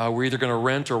buildings. We're either gonna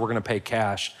rent or we're gonna pay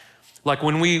cash. Like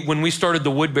when we started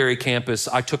the Woodbury campus,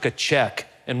 I took a check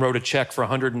and wrote a check for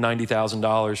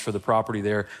 $190,000 for the property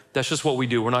there. That's just what we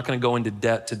do. We're not gonna go into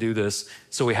debt to do this,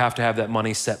 so we have to have that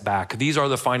money set back. These are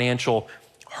the financial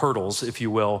hurdles, if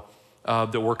you will,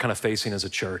 that we're kind of facing as a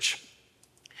church.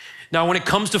 Now, when it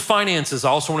comes to finances,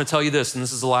 I also wanna tell you this, and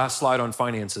this is the last slide on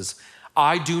finances.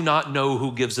 I do not know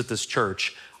who gives at this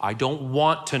church. I don't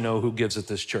want to know who gives at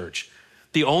this church.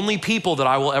 The only people that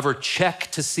I will ever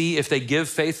check to see if they give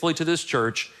faithfully to this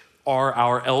church are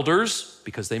our elders,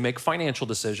 because they make financial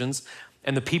decisions,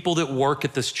 and the people that work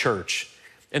at this church.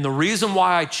 And the reason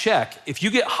why I check, if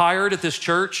you get hired at this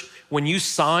church, when you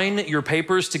sign your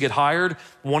papers to get hired,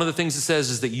 one of the things it says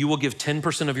is that you will give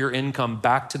 10% of your income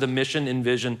back to the mission and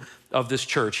vision of this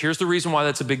church. Here's the reason why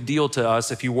that's a big deal to us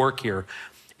if you work here.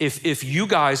 If you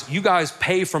guys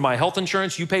pay for my health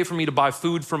insurance, you pay for me to buy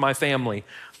food for my family.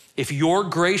 If your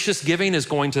gracious giving is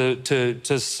going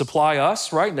to supply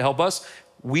us, right, and to help us,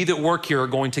 we that work here are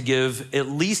going to give at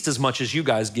least as much as you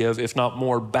guys give, if not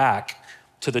more, back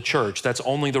to the church. That's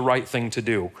only the right thing to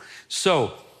do.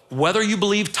 So whether you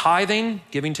believe tithing,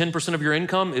 giving 10% of your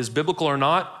income, is biblical or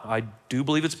not, I do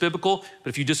believe it's biblical, but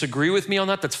if you disagree with me on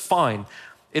that, that's fine.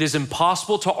 It is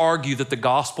impossible to argue that the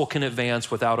gospel can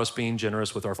advance without us being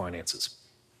generous with our finances.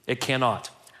 It cannot.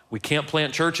 We can't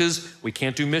plant churches, we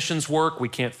can't do missions work, we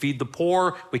can't feed the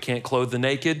poor, we can't clothe the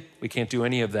naked, we can't do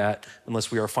any of that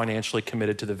unless we are financially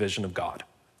committed to the vision of God.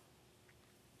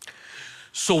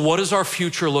 So what does our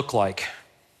future look like?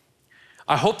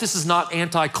 I hope this is not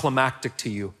anticlimactic to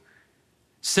you.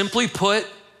 Simply put,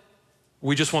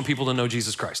 we just want people to know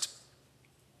Jesus Christ.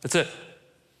 That's it.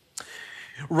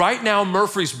 Right now,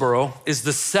 Murfreesboro is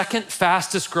the second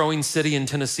fastest growing city in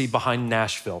Tennessee behind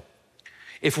Nashville.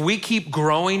 If we keep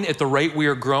growing at the rate we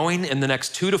are growing in the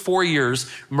next 2 to 4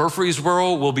 years,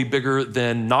 Murfreesboro will be bigger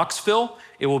than Knoxville.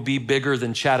 It will be bigger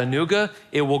than Chattanooga.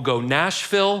 It will go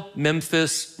Nashville,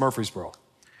 Memphis, Murfreesboro.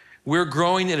 We're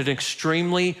growing at an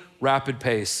extremely rapid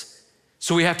pace.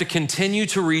 So we have to continue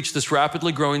to reach this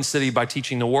rapidly growing city by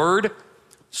teaching the word,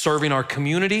 serving our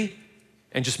community,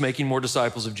 and just making more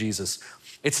disciples of Jesus.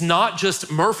 It's not just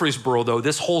Murfreesboro though,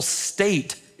 this whole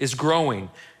state is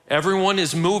growing. Everyone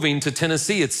is moving to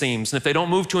Tennessee, it seems. And if they don't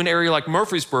move to an area like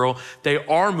Murfreesboro, they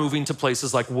are moving to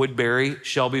places like Woodbury,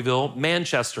 Shelbyville,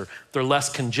 Manchester. They're less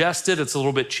congested, it's a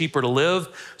little bit cheaper to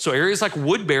live. So areas like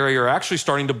Woodbury are actually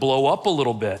starting to blow up a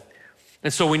little bit.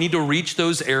 And so we need to reach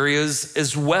those areas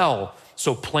as well.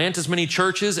 So plant as many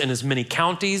churches in as many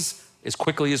counties as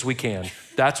quickly as we can.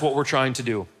 That's what we're trying to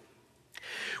do.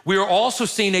 We are also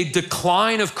seeing a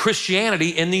decline of Christianity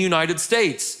in the United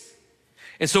States.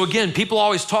 And so again, people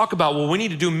always talk about, well, we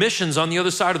need to do missions on the other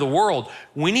side of the world.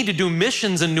 We need to do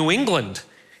missions in New England.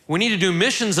 We need to do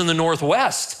missions in the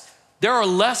Northwest. There are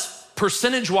less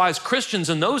percentage-wise Christians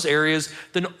in those areas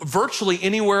than virtually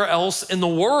anywhere else in the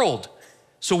world.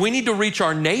 So we need to reach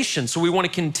our nation. So we want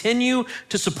to continue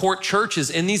to support churches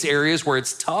in these areas where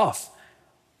it's tough.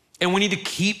 And we need to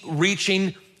keep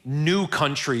reaching new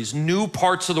countries, new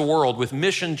parts of the world with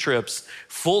mission trips,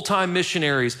 full-time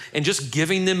missionaries, and just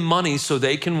giving them money so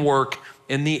they can work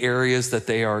in the areas that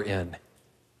they are in.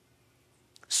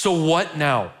 So what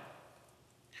now?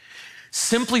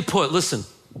 Simply put, listen,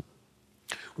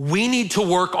 we need to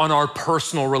work on our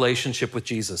personal relationship with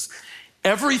Jesus.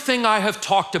 Everything I have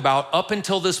talked about up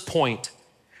until this point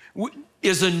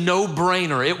is a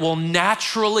no-brainer. It will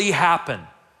naturally happen.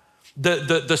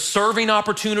 The serving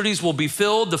opportunities will be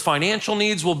filled, the financial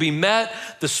needs will be met,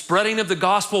 the spreading of the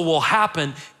gospel will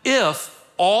happen if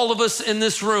all of us in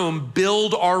this room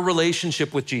build our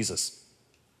relationship with Jesus.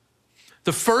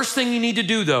 The first thing you need to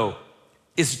do though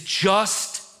is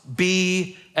just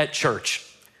be at church.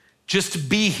 Just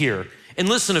be here. And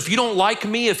listen, if you don't like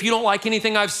me, if you don't like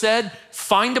anything I've said,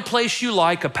 find a place you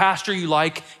like, a pastor you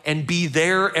like, and be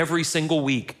there every single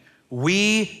week.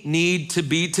 We need to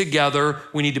be together.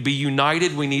 We need to be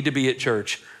united. We need to be at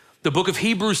church. The book of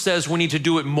Hebrews says we need to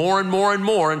do it more and more and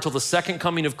more until the second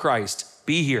coming of Christ.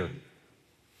 Be here.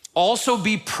 Also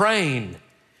be praying.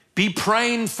 Be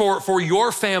praying for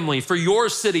your family, for your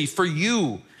city, for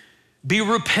you. Be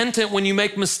repentant when you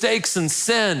make mistakes and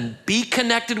sin. Be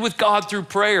connected with God through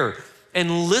prayer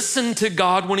and listen to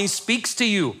God when he speaks to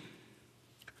you.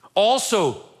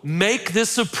 Also, make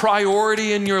this a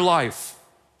priority in your life.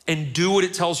 And do what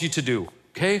it tells you to do,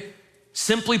 okay?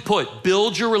 Simply put,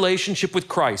 build your relationship with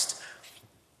Christ.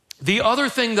 The other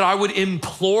thing that I would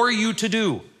implore you to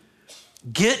do,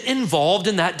 get involved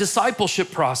in that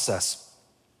discipleship process.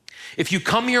 If you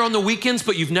come here on the weekends,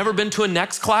 but you've never been to a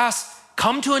next class,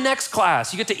 Come to a next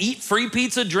class. You get to eat free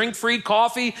pizza, drink free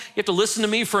coffee. You have to listen to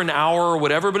me for an hour or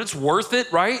whatever, but it's worth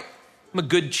it, right? I'm a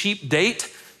good cheap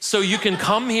date. So you can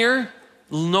come here,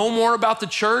 know more about the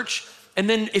church. And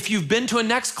then if you've been to a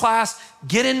next class,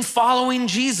 get in following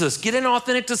Jesus, get in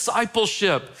authentic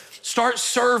discipleship, start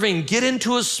serving, get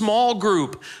into a small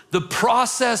group. The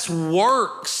process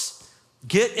works.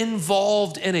 Get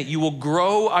involved in it. You will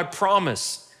grow, I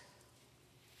promise.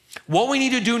 What we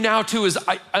need to do now too is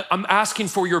I'm asking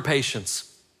for your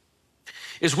patience.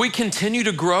 As we continue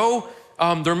to grow,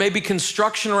 there may be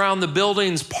construction around the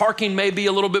buildings. Parking may be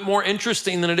a little bit more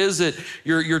interesting than it is at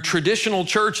your traditional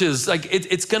churches. Like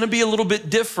it's gonna be a little bit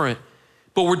different,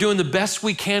 but we're doing the best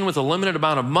we can with a limited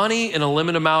amount of money and a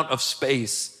limited amount of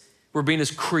space. We're being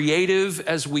as creative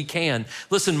as we can.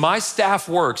 Listen, my staff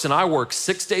works and I work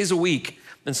 6 days a week,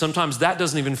 and sometimes that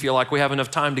doesn't even feel like we have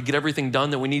enough time to get everything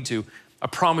done that we need to. I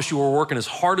promise you we're working as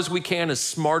hard as we can, as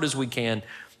smart as we can.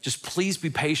 Just please be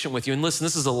patient with you. And listen,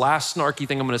 this is the last snarky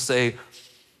thing I'm gonna say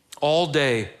all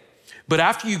day. But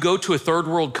after you go to a third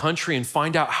world country and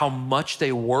find out how much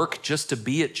they work just to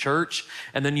be at church,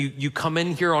 and then you come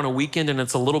in here on a weekend and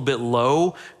it's a little bit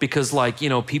low because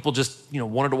people just,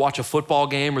 wanted to watch a football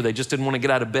game, or they just didn't want to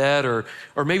get out of bed, or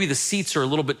maybe the seats are a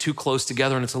little bit too close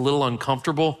together and it's a little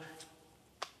uncomfortable.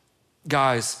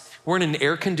 Guys, we're in an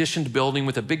air-conditioned building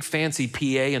with a big fancy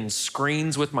PA and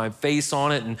screens with my face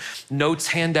on it and notes,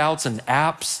 handouts, and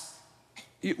apps.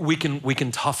 We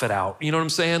can tough it out. You know what I'm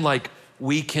saying?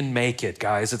 We can make it,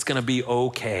 guys. It's gonna be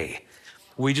okay.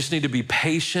 We just need to be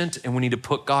patient, and we need to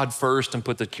put God first and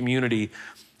put the community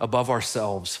above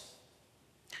ourselves.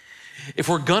 If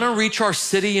we're gonna reach our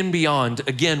city and beyond,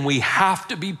 again, we have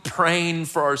to be praying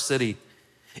for our city.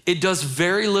 It does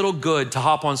very little good to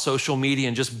hop on social media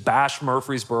and just bash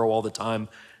Murfreesboro all the time.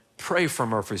 Pray for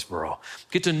Murfreesboro.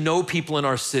 Get to know people in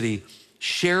our city.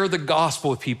 Share the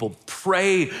gospel with people.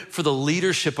 Pray for the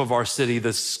leadership of our city,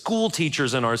 the school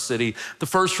teachers in our city, the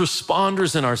first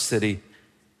responders in our city.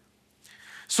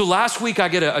 So last week I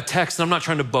get a text, and I'm not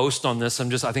trying to boast on this.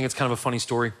 I think it's kind of a funny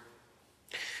story.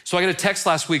 So I get a text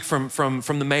last week from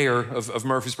the mayor of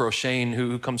Murfreesboro, Shane,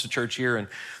 who comes to church here. And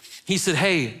he said,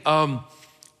 hey,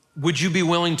 would you be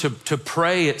willing to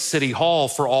pray at City Hall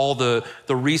for all the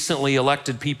recently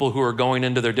elected people who are going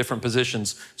into their different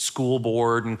positions, school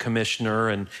board and commissioner,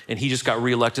 and he just got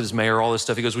reelected as mayor, all this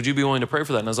stuff. He goes, would you be willing to pray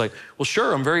for that? And I was like, well,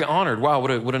 sure, I'm very honored. Wow,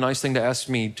 what a nice thing to ask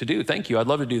me to do. Thank you, I'd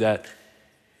love to do that.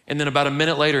 And then about a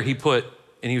minute later, he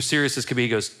was serious as could be, he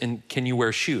goes, and can you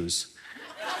wear shoes?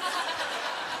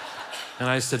 And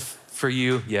I said, for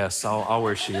you, yes, I'll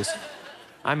wear shoes.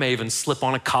 I may even slip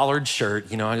on a collared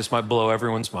shirt. I just might blow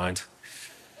everyone's mind.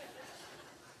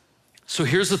 So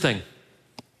here's the thing.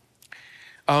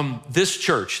 This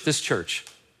church,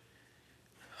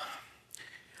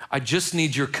 I just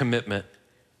need your commitment.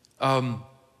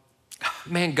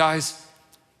 Man, guys,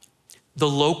 the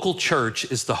local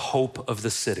church is the hope of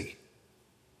the city.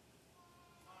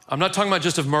 I'm not talking about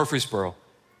just of Murfreesboro.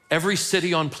 Every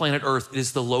city on planet Earth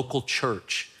is the local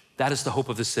church. That is the hope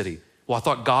of the city. Well, I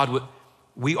thought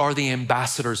we are the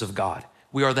ambassadors of God.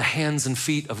 We are the hands and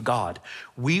feet of God.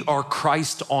 We are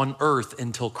Christ on earth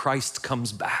until Christ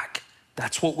comes back.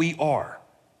 That's what we are.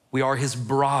 We are his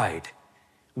bride.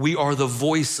 We are the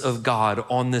voice of God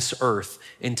on this earth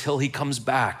until he comes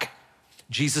back.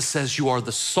 Jesus says you are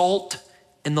the salt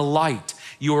and the light.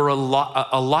 You are a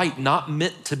light not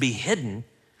meant to be hidden,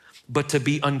 but to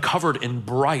be uncovered and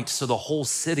bright so the whole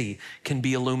city can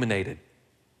be illuminated.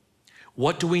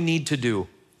 What do we need to do?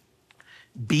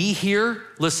 Be here,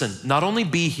 listen, not only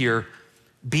be here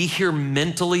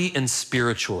mentally and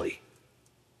spiritually.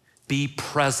 Be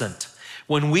present.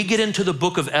 When we get into the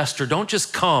book of Esther, don't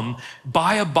just come,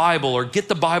 buy a Bible or get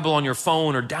the Bible on your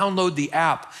phone or download the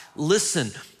app.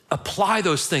 Listen, apply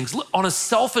those things. On a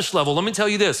selfish level, let me tell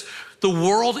you this, the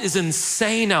world is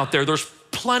insane out there. There's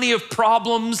plenty of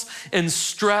problems and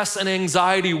stress and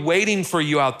anxiety waiting for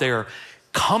you out there.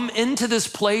 Come into this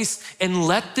place and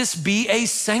let this be a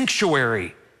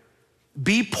sanctuary.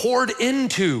 Be poured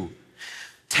into.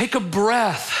 Take a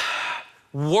breath.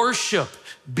 Worship.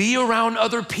 Be around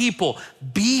other people.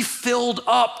 Be filled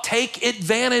up. Take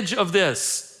advantage of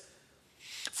this.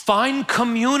 Find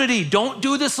community. Don't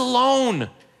do this alone.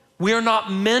 We are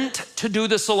not meant to do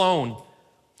this alone.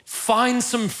 Find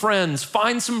some friends.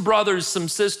 Find some brothers, some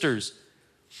sisters.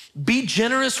 Be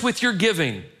generous with your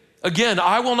giving. Again,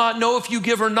 I will not know if you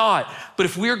give or not, but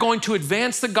if we are going to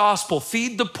advance the gospel,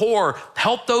 feed the poor,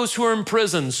 help those who are in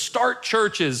prison, start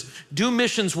churches, do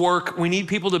missions work, we need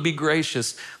people to be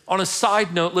gracious. On a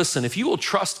side note, listen, if you will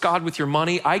trust God with your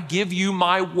money, I give you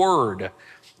my word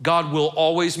God will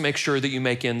always make sure that you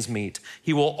make ends meet.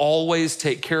 He will always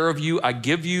take care of you. I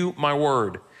give you my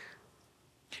word.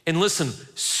 And listen,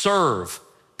 serve,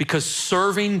 because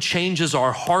serving changes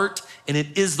our heart, and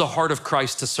it is the heart of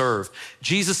Christ to serve.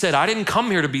 Jesus said, I didn't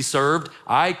come here to be served.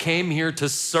 I came here to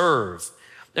serve.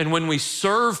 And when we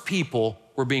serve people,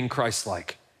 we're being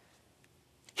Christ-like.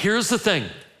 Here's the thing,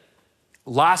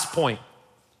 last point.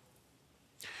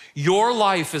 Your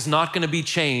life is not going to be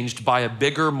changed by a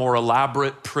bigger, more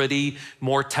elaborate, pretty,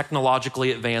 more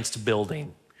technologically advanced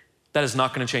building. That is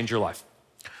not going to change your life.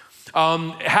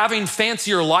 Having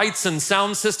fancier lights and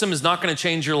sound system is not going to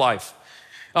change your life.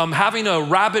 Having a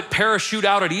rabbit parachute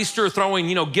out at Easter, throwing,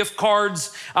 gift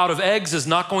cards out of eggs is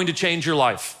not going to change your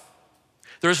life.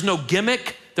 There is no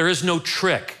gimmick, there is no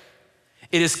trick.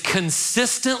 It is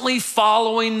consistently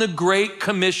following the Great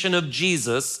Commission of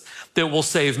Jesus that will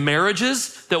save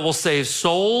marriages, that will save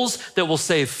souls, that will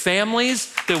save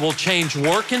families, that will change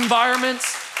work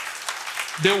environments,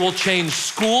 that will change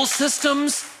school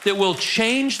systems, that will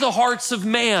change the hearts of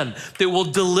man, that will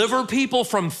deliver people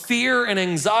from fear and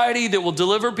anxiety, that will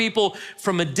deliver people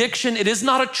from addiction. It is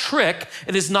not a trick.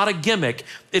 It is not a gimmick.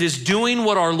 It is doing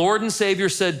what our Lord and Savior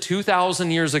said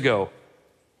 2,000 years ago.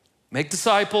 Make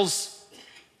disciples,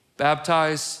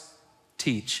 baptize,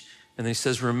 teach. And he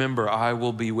says, remember, I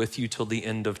will be with you till the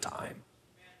end of time.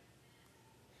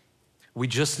 We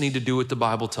just need to do what the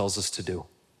Bible tells us to do.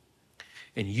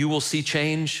 And you will see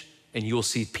change, and you will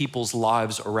see people's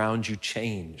lives around you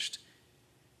changed.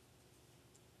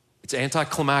 It's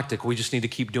anticlimactic. We just need to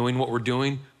keep doing what we're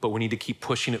doing, but we need to keep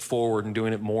pushing it forward and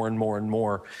doing it more and more and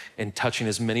more and touching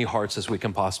as many hearts as we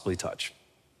can possibly touch.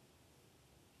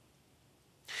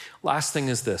 Last thing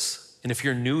is this, and if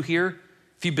you're new here,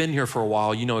 if you've been here for a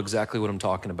while, you know exactly what I'm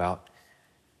talking about.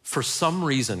 For some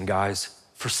reason, guys,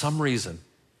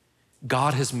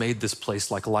 God has made this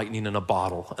place like lightning in a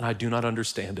bottle, and I do not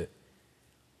understand it.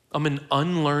 I'm an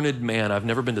unlearned man. I've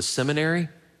never been to seminary.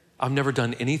 I've never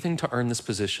done anything to earn this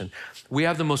position. We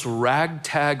have the most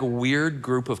ragtag, weird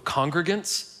group of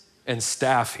congregants and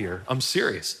staff here. I'm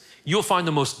serious. You'll find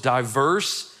the most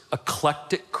diverse,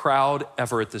 eclectic crowd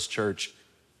ever at this church.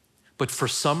 But for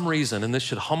some reason, and this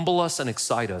should humble us and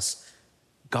excite us,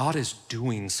 God is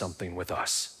doing something with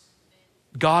us.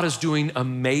 God is doing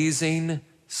amazing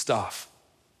stuff.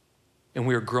 And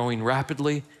we are growing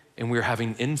rapidly, and we are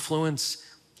having influence,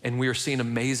 and we are seeing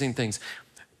amazing things.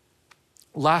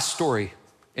 Last story,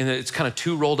 and it's kind of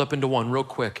two rolled up into one real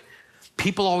quick.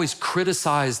 People always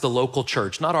criticize the local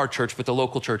church, not our church, but the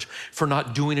local church, for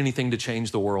not doing anything to change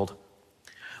the world.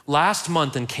 Last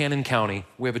month in Cannon County,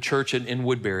 we have a church in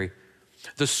Woodbury.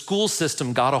 The school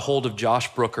system got a hold of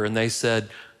Josh Brooker, and they said,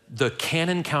 the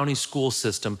Cannon County school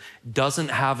system doesn't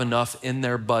have enough in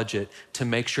their budget to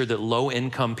make sure that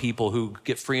low-income people who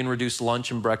get free and reduced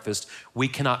lunch and breakfast, we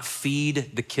cannot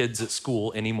feed the kids at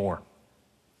school anymore.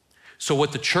 So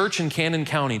what the church in Cannon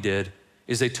County did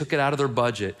is they took it out of their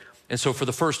budget. And so for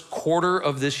the first quarter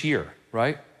of this year,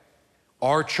 right,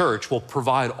 our church will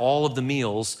provide all of the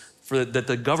meals that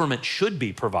the government should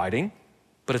be providing,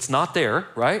 but it's not there,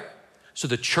 right? So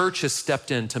the church has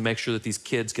stepped in to make sure that these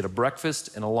kids get a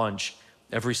breakfast and a lunch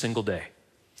every single day.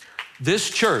 This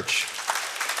church,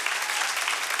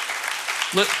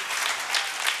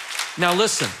 now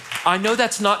listen, I know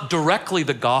that's not directly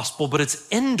the gospel, but it's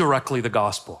indirectly the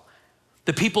gospel.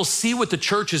 The people see what the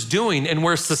church is doing, and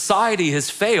where society has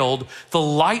failed, the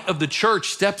light of the church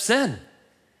steps in.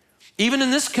 Even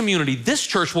in this community, this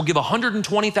church will give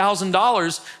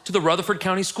 $120,000 to the Rutherford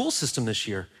County school system this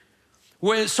year.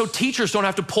 So teachers don't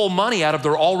have to pull money out of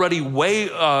their already way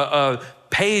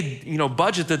paid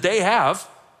budget that they have,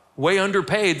 way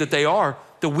underpaid that they are,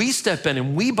 that we step in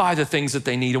and we buy the things that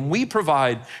they need and we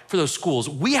provide for those schools.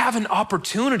 We have an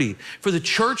opportunity for the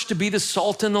church to be the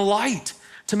salt and the light,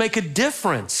 to make a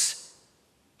difference.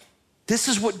 This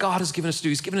is what God has given us to do.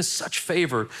 He's given us such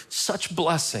favor, such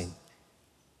blessing.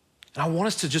 And I want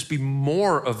us to just be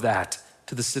more of that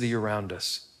to the city around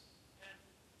us.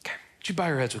 Would you bow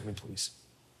your heads with me, please?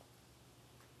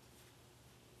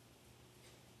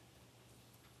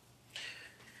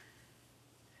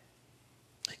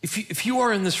 If you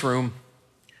are in this room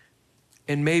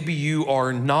and maybe you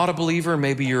are not a believer,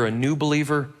 maybe you're a new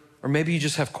believer, or maybe you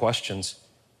just have questions.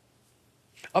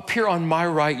 Up here on my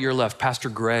right, your left, Pastor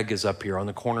Greg is up here on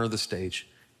the corner of the stage.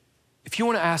 If you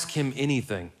want to ask him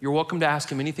anything, you're welcome to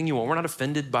ask him anything you want. We're not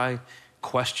offended by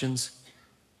questions.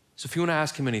 So if you want to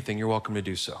ask him anything, you're welcome to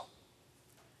do so.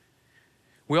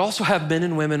 We also have men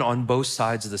and women on both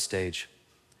sides of the stage.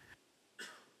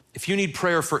 If you need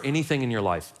prayer for anything in your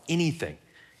life, anything,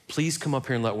 please come up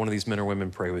here and let one of these men or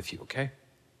women pray with you, okay?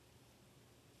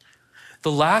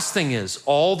 The last thing is,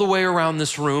 all the way around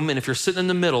this room, and if you're sitting in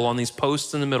the middle on these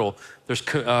posts in the middle, there's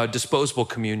disposable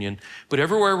communion. But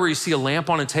everywhere where you see a lamp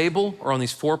on a table or on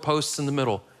these 4 posts in the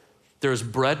middle, there's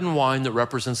bread and wine that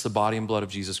represents the body and blood of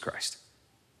Jesus Christ.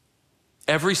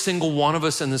 Every single one of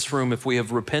us in this room, if we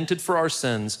have repented for our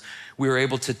sins, we are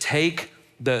able to take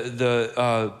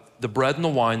the bread and the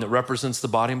wine that represents the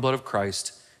body and blood of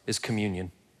Christ is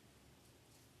communion.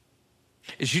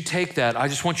 As you take that, I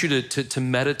just want you to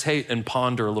meditate and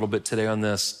ponder a little bit today on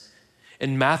this.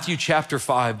 In Matthew chapter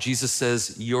 5, Jesus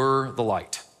says, you're the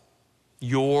light.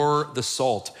 You're the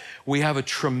salt. We have a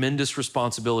tremendous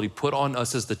responsibility put on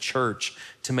us as the church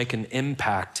to make an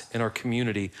impact in our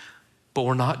community, but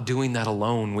we're not doing that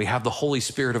alone. We have the Holy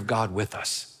Spirit of God with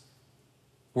us.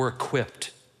 We're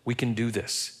equipped. We can do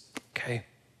this, okay?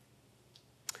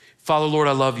 Father, Lord,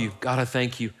 I love you. God, I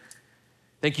thank you.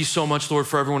 Thank you so much, Lord,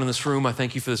 for everyone in this room. I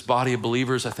thank you for this body of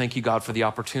believers. I thank you, God, for the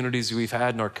opportunities we've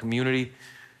had in our community.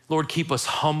 Lord, keep us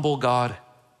humble, God.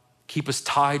 Keep us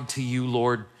tied to you,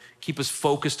 Lord. Keep us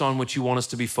focused on what you want us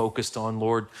to be focused on,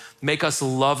 Lord. Make us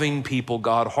loving people,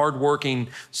 God, hardworking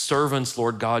servants,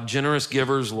 Lord God, generous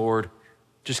givers, Lord.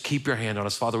 Just keep your hand on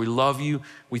us, Father. We love you.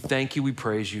 We thank you. We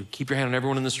praise you. Keep your hand on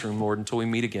everyone in this room, Lord, until we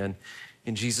meet again.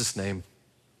 In Jesus' name,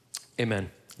 amen.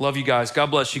 Love you guys.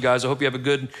 God bless you guys. I hope you have a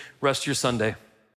good rest of your Sunday.